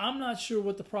 I'm not sure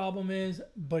what the problem is,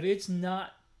 but it's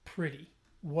not pretty.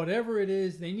 Whatever it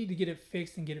is, they need to get it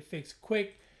fixed and get it fixed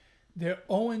quick. They're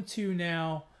 0-2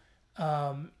 now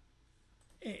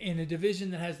in a division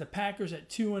that has the Packers at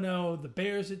 2-0, the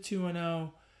Bears at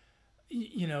 2-0.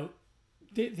 You know,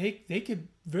 they could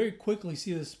very quickly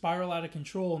see the spiral out of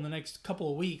control in the next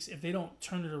couple of weeks if they don't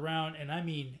turn it around, and I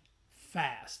mean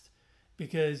fast,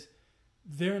 because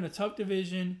they're in a tough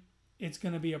division. It's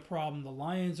going to be a problem. The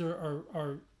Lions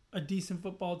are a decent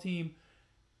football team.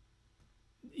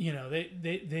 You know,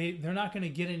 they're not going to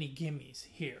get any gimmies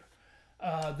here.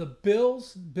 The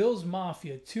Bills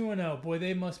Mafia, 2-0. Boy,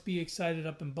 they must be excited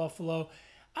up in Buffalo.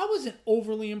 I wasn't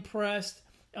overly impressed.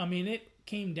 I mean, it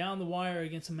came down the wire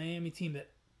against a Miami team that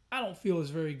I don't feel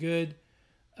is very good.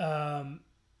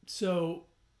 So,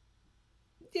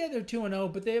 yeah, they're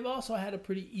 2-0, but they've also had a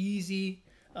pretty easy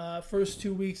first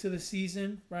 2 weeks of the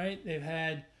season, right? They've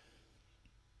had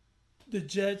the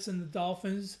Jets and the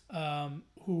Dolphins,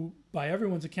 who, by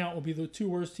everyone's account, will be the two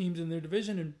worst teams in their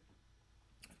division and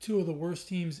two of the worst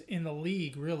teams in the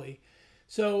league, really.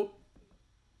 So,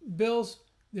 Bills,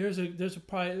 there's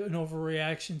probably an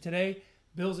overreaction today.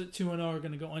 Bills at 2-0 are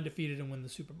going to go undefeated and win the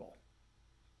Super Bowl.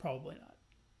 Probably not.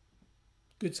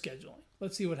 Good scheduling.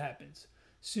 Let's see what happens.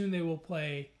 Soon they will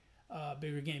play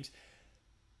bigger games.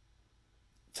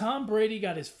 Tom Brady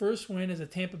got his first win as a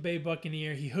Tampa Bay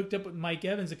Buccaneer. He hooked up with Mike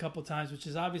Evans a couple times, which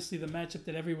is obviously the matchup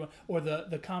that everyone, or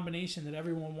the combination that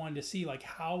everyone wanted to see. Like,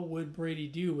 how would Brady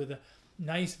do with a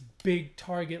nice big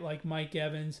target like Mike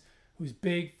Evans, who's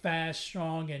big, fast,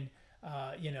 strong, and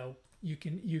you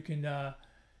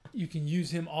can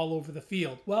use him all over the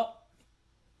field. Well,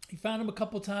 he found him a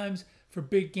couple times for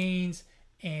big gains,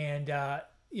 and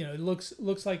it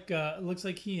looks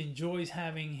like he enjoys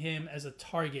having him as a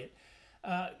target.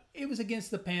 It was against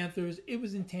the Panthers. It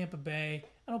was in Tampa Bay.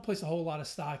 I don't place a whole lot of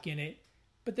stock in it,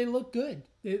 but they look good.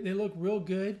 They look real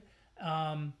good,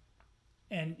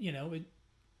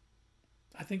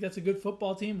 I think that's a good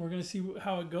football team. We're going to see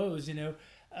how it goes.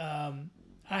 I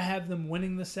have them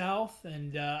winning the South,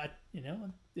 and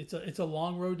it's a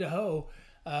long road to hoe,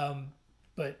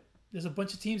 but there's a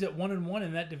bunch of teams at 1-1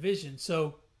 in that division,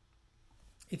 so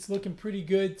it's looking pretty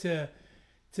good to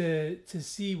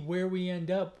see where we end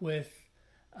up with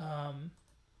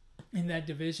in that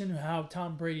division, how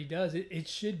Tom Brady does. It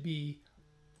should be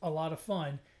a lot of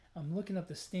fun. I'm looking up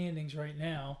the standings right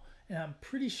now, and I'm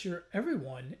pretty sure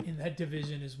everyone in that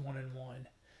division is 1-1.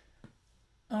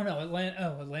 Oh no,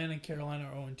 Atlanta and Carolina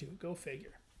are 0-2. Go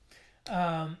figure.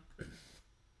 The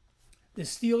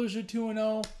Steelers are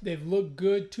 2-0. They've looked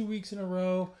good 2 weeks in a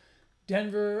row.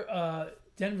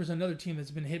 Denver's another team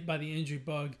that's been hit by the injury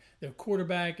bug. Their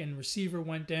quarterback and receiver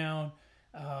went down.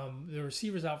 Their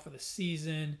receiver's out for the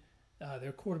season.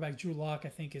 Their quarterback, Drew Lock, I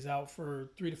think, is out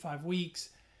for 3 to 5 weeks.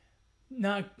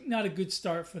 Not a good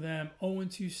start for them.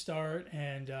 0-2 start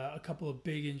and a couple of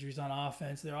big injuries on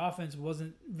offense. Their offense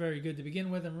wasn't very good to begin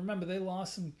with. And remember, they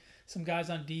lost some guys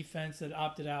on defense that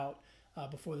opted out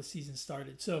before the season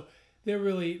started. So they're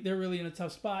really in a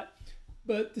tough spot.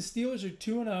 But the Steelers are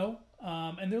 2-0,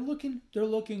 and they're looking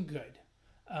good.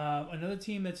 Another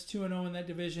team that's 2-0 in that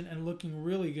division and looking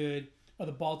really good are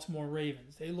the Baltimore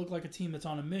Ravens. They look like a team that's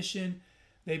on a mission.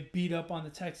 They beat up on the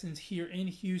Texans here in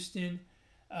Houston.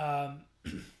 That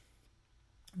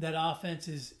offense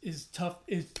is tough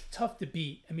to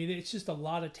beat. I mean, it's just a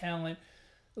lot of talent.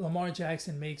 Lamar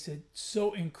Jackson makes it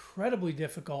so incredibly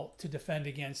difficult to defend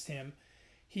against him.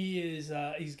 He's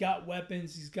got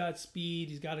weapons, he's got speed,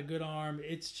 he's got a good arm.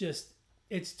 It's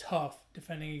tough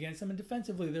defending against them, and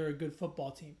defensively they're a good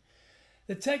football team.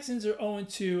 The Texans are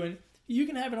 0-2, and you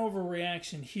can have an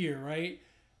overreaction here, right?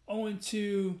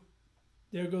 0-2,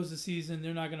 there goes the season.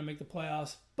 They're not going to make the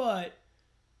playoffs, but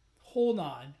hold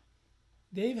on.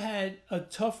 They've had a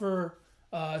tougher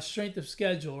strength of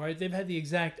schedule, right? They've had the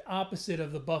exact opposite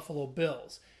of the Buffalo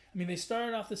Bills. I mean, they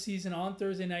started off the season on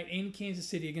Thursday night in Kansas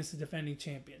City against the defending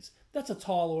champions. That's a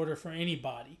tall order for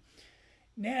anybody.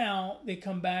 Now they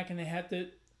come back and they have to,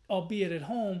 albeit at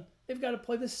home, they've got to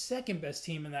play the second best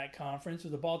team in that conference, or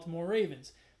the Baltimore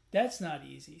Ravens. That's not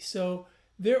easy. So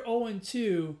they're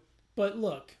 0-2, but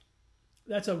look,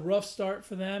 that's a rough start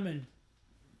for them, and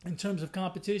in terms of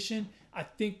competition, I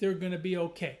think they're going to be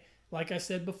okay. Like I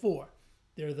said before,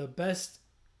 they're the best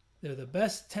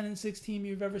 10-6 team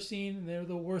you've ever seen, and they're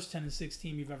the worst 10-6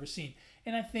 team you've ever seen.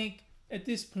 And I think at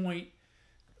this point,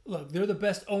 look, they're the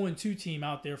best 0-2 team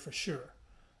out there for sure.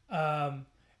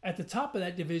 At the top of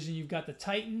that division, you've got the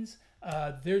Titans.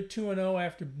 They're 2-0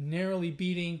 after narrowly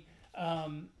beating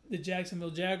the Jacksonville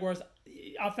Jaguars.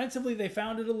 Offensively, they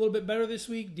found it a little bit better this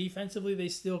week. Defensively, they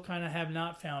still kind of have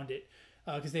not found it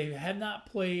because they have not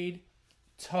played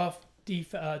tough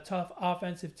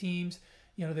offensive teams.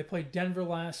 You know, they played Denver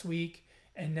last week,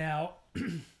 and now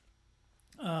the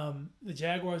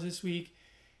Jaguars this week,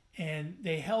 and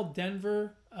they held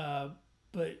Denver,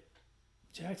 but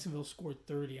Jacksonville scored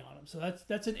 30 on them. So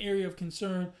that's an area of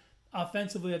concern.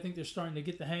 Offensively, I think they're starting to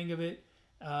get the hang of it.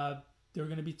 They're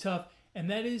going to be tough, and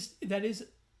that is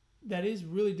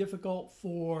really difficult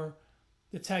for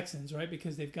the Texans, right?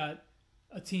 Because they've got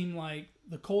a team like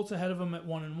the Colts ahead of them at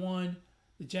 1-1.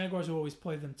 The Jaguars will always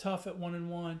play them tough at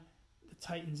 1-1. The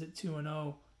Titans at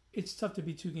 2-0. It's tough to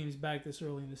be 2 games back this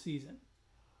early in the season.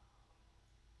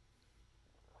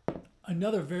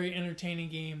 Another very entertaining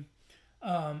game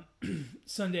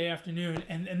Sunday afternoon,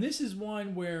 and this is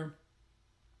one where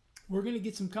we're going to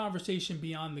get some conversation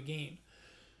beyond the game.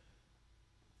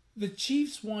 The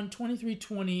Chiefs won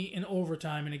 23-20 in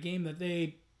overtime in a game that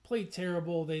they played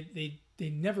terrible. They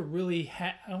never really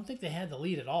had. I don't think they had the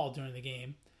lead at all during the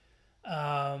game.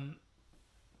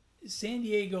 San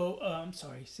Diego. I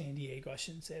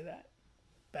shouldn't say that.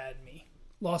 Bad me.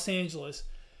 Los Angeles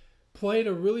played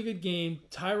a really good game.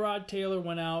 Tyrod Taylor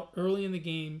went out early in the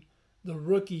game. The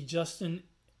rookie Justin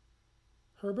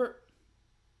Herbert,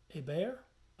 a bear?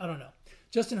 I don't know.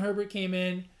 Justin Herbert came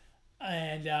in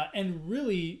and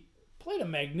really played a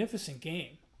magnificent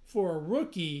game for a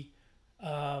rookie,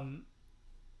 and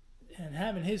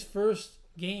having his first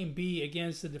game be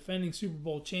against the defending Super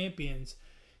Bowl champions.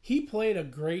 He played a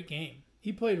great game.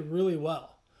 He played really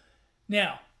well.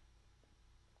 Now,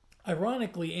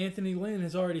 ironically, Anthony Lynn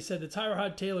has already said that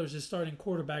Tyrod Taylor is his starting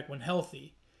quarterback when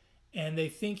healthy, and they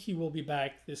think he will be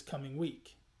back this coming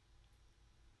week.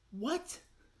 What?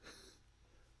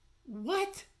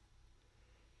 What?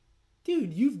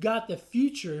 Dude, you've got the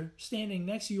future standing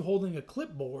next to you holding a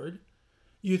clipboard.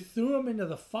 You threw him into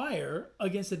the fire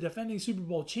against the defending Super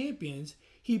Bowl champions.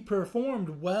 He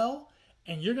performed well,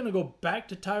 and you're going to go back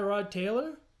to Tyrod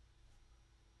Taylor?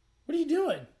 What are you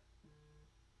doing?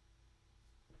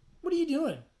 What are you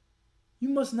doing? you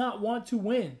must not want to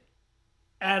win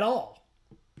at all.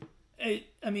 I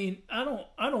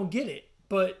don't get it,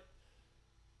 but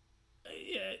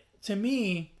to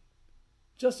me,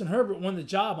 Justin Herbert won the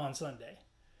job on Sunday.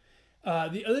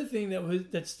 The other thing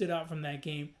that stood out from that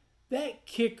game, that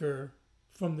kicker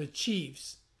from the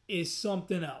Chiefs is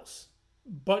something else.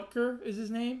 Butker is his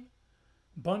name?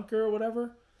 Bunker or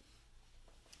whatever.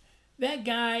 That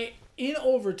guy, in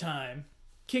overtime,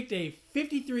 kicked a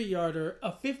 53-yarder,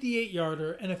 a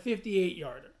 58-yarder, and a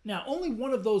 58-yarder. Now, only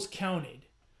one of those counted,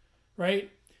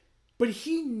 right? But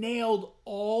he nailed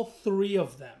all three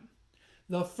of them.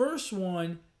 The first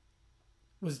one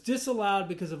was disallowed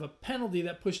because of a penalty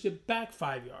that pushed it back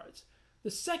 5 yards.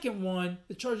 The second one,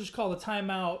 the Chargers called a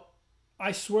timeout.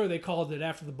 I swear they called it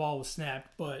after the ball was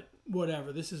snapped, but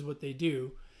whatever. This is what they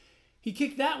do. He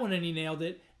kicked that one and he nailed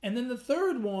it. And then the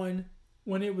third one,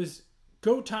 when it was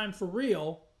go time for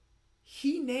real,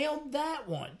 he nailed that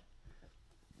one.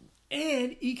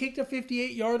 And he kicked a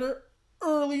 58-yarder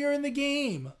earlier in the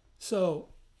game. So,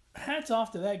 hats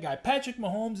off to that guy. Patrick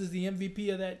Mahomes is the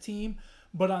MVP of that team.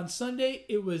 But on Sunday,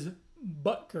 it was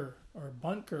Bunker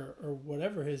or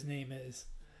whatever his name is.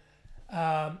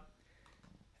 And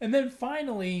then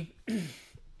finally,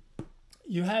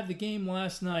 you had the game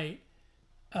last night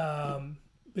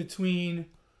between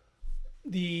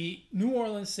the New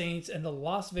Orleans Saints and the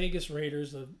Las Vegas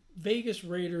Raiders. The Vegas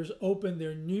Raiders opened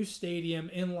their new stadium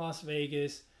in Las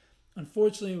Vegas.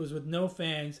 Unfortunately, it was with no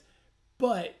fans,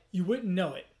 but you wouldn't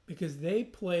know it because they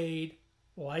played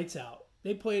lights out.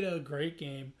 They played a great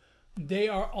game. They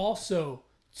are also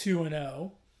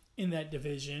 2-0 in that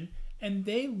division, and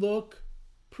they look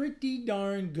pretty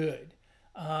darn good.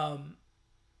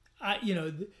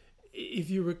 If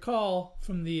you recall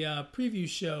from the preview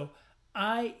show,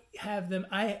 I had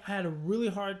a really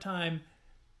hard time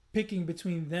picking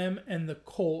between them and the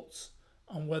Colts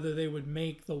on whether they would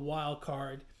make the wild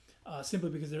card, simply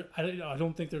because I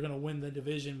don't think they're going to win the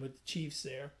division with the Chiefs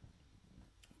there.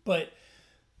 But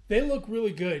they look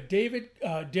really good.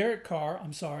 Derek Carr,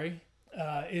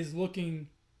 is looking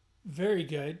very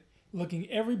good,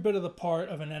 looking every bit of the part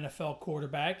of an NFL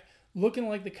quarterback, looking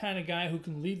like the kind of guy who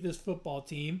can lead this football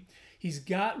team. He's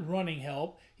got running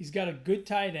help. He's got a good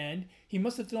tight end. He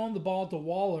must have thrown the ball to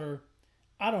Waller,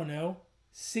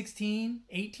 16,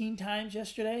 18 times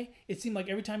yesterday. It seemed like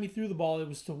every time he threw the ball, it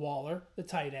was to Waller, the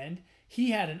tight end.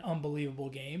 He had an unbelievable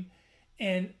game.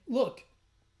 And look,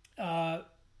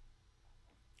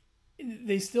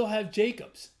 they still have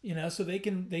Jacobs, so they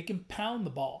can pound the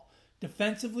ball.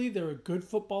 Defensively, they're a good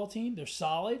football team. They're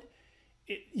solid.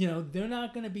 They're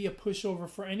not going to be a pushover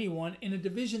for anyone in a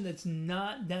division that's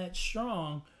not that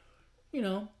strong.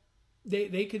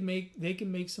 They can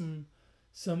make some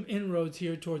inroads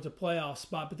here towards a playoff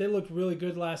spot, but they looked really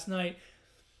good last night.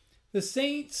 The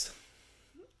Saints,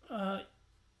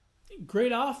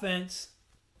 great offense,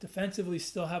 defensively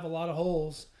still have a lot of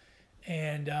holes,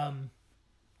 and I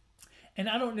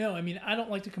don't know. I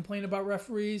don't like to complain about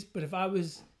referees, but if I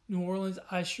was New Orleans,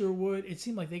 I sure would. It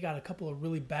seemed like they got a couple of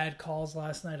really bad calls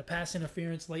last night, a pass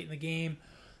interference late in the game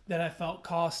that I felt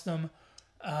cost them.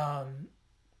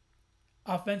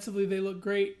 Offensively, they look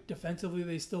great. Defensively,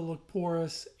 they still look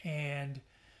porous, and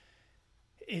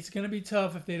it's going to be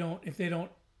tough if they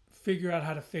don't figure out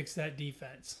how to fix that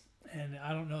defense. And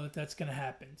I don't know that that's going to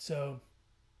happen. So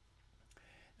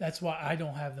that's why I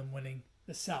don't have them winning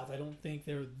the South. I don't think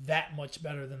they're that much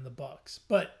better than the Bucs.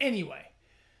 But anyway,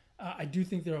 I do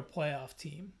think they're a playoff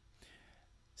team.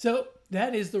 So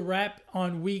that is the wrap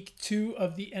on week 2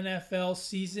 of the NFL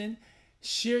season.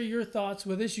 Share your thoughts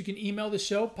with us. You can email the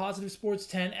show,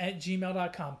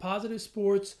 positivesports10@gmail.com.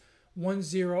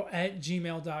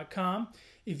 positivesports10@gmail.com.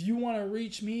 If you want to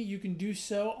reach me, you can do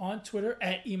so on Twitter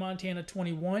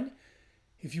 @emontana21.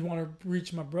 If you want to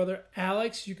reach my brother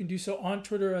Alex, you can do so on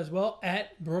Twitter as well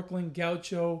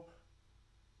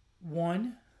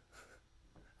 @BrooklynGaucho1.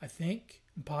 I think.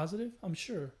 I'm positive. I'm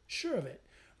sure of it.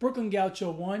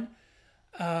 BrooklynGaucho1.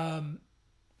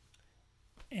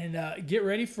 And get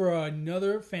ready for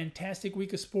another fantastic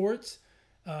week of sports.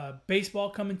 Baseball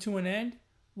coming to an end.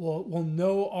 We'll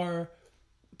know our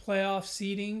playoff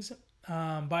seedings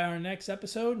by our next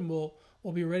episode, and we'll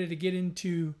be ready to get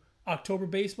into October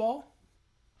baseball.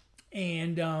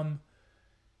 And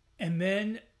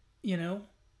then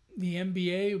the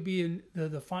NBA will be in the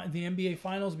NBA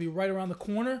finals will be right around the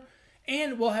corner,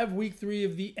 and we'll have week 3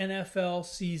 of the NFL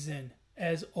season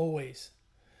as always.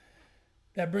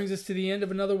 That brings us to the end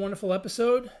of another wonderful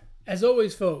episode. As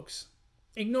always, folks,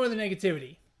 ignore the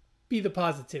negativity. Be the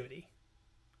positivity.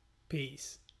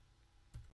 Peace.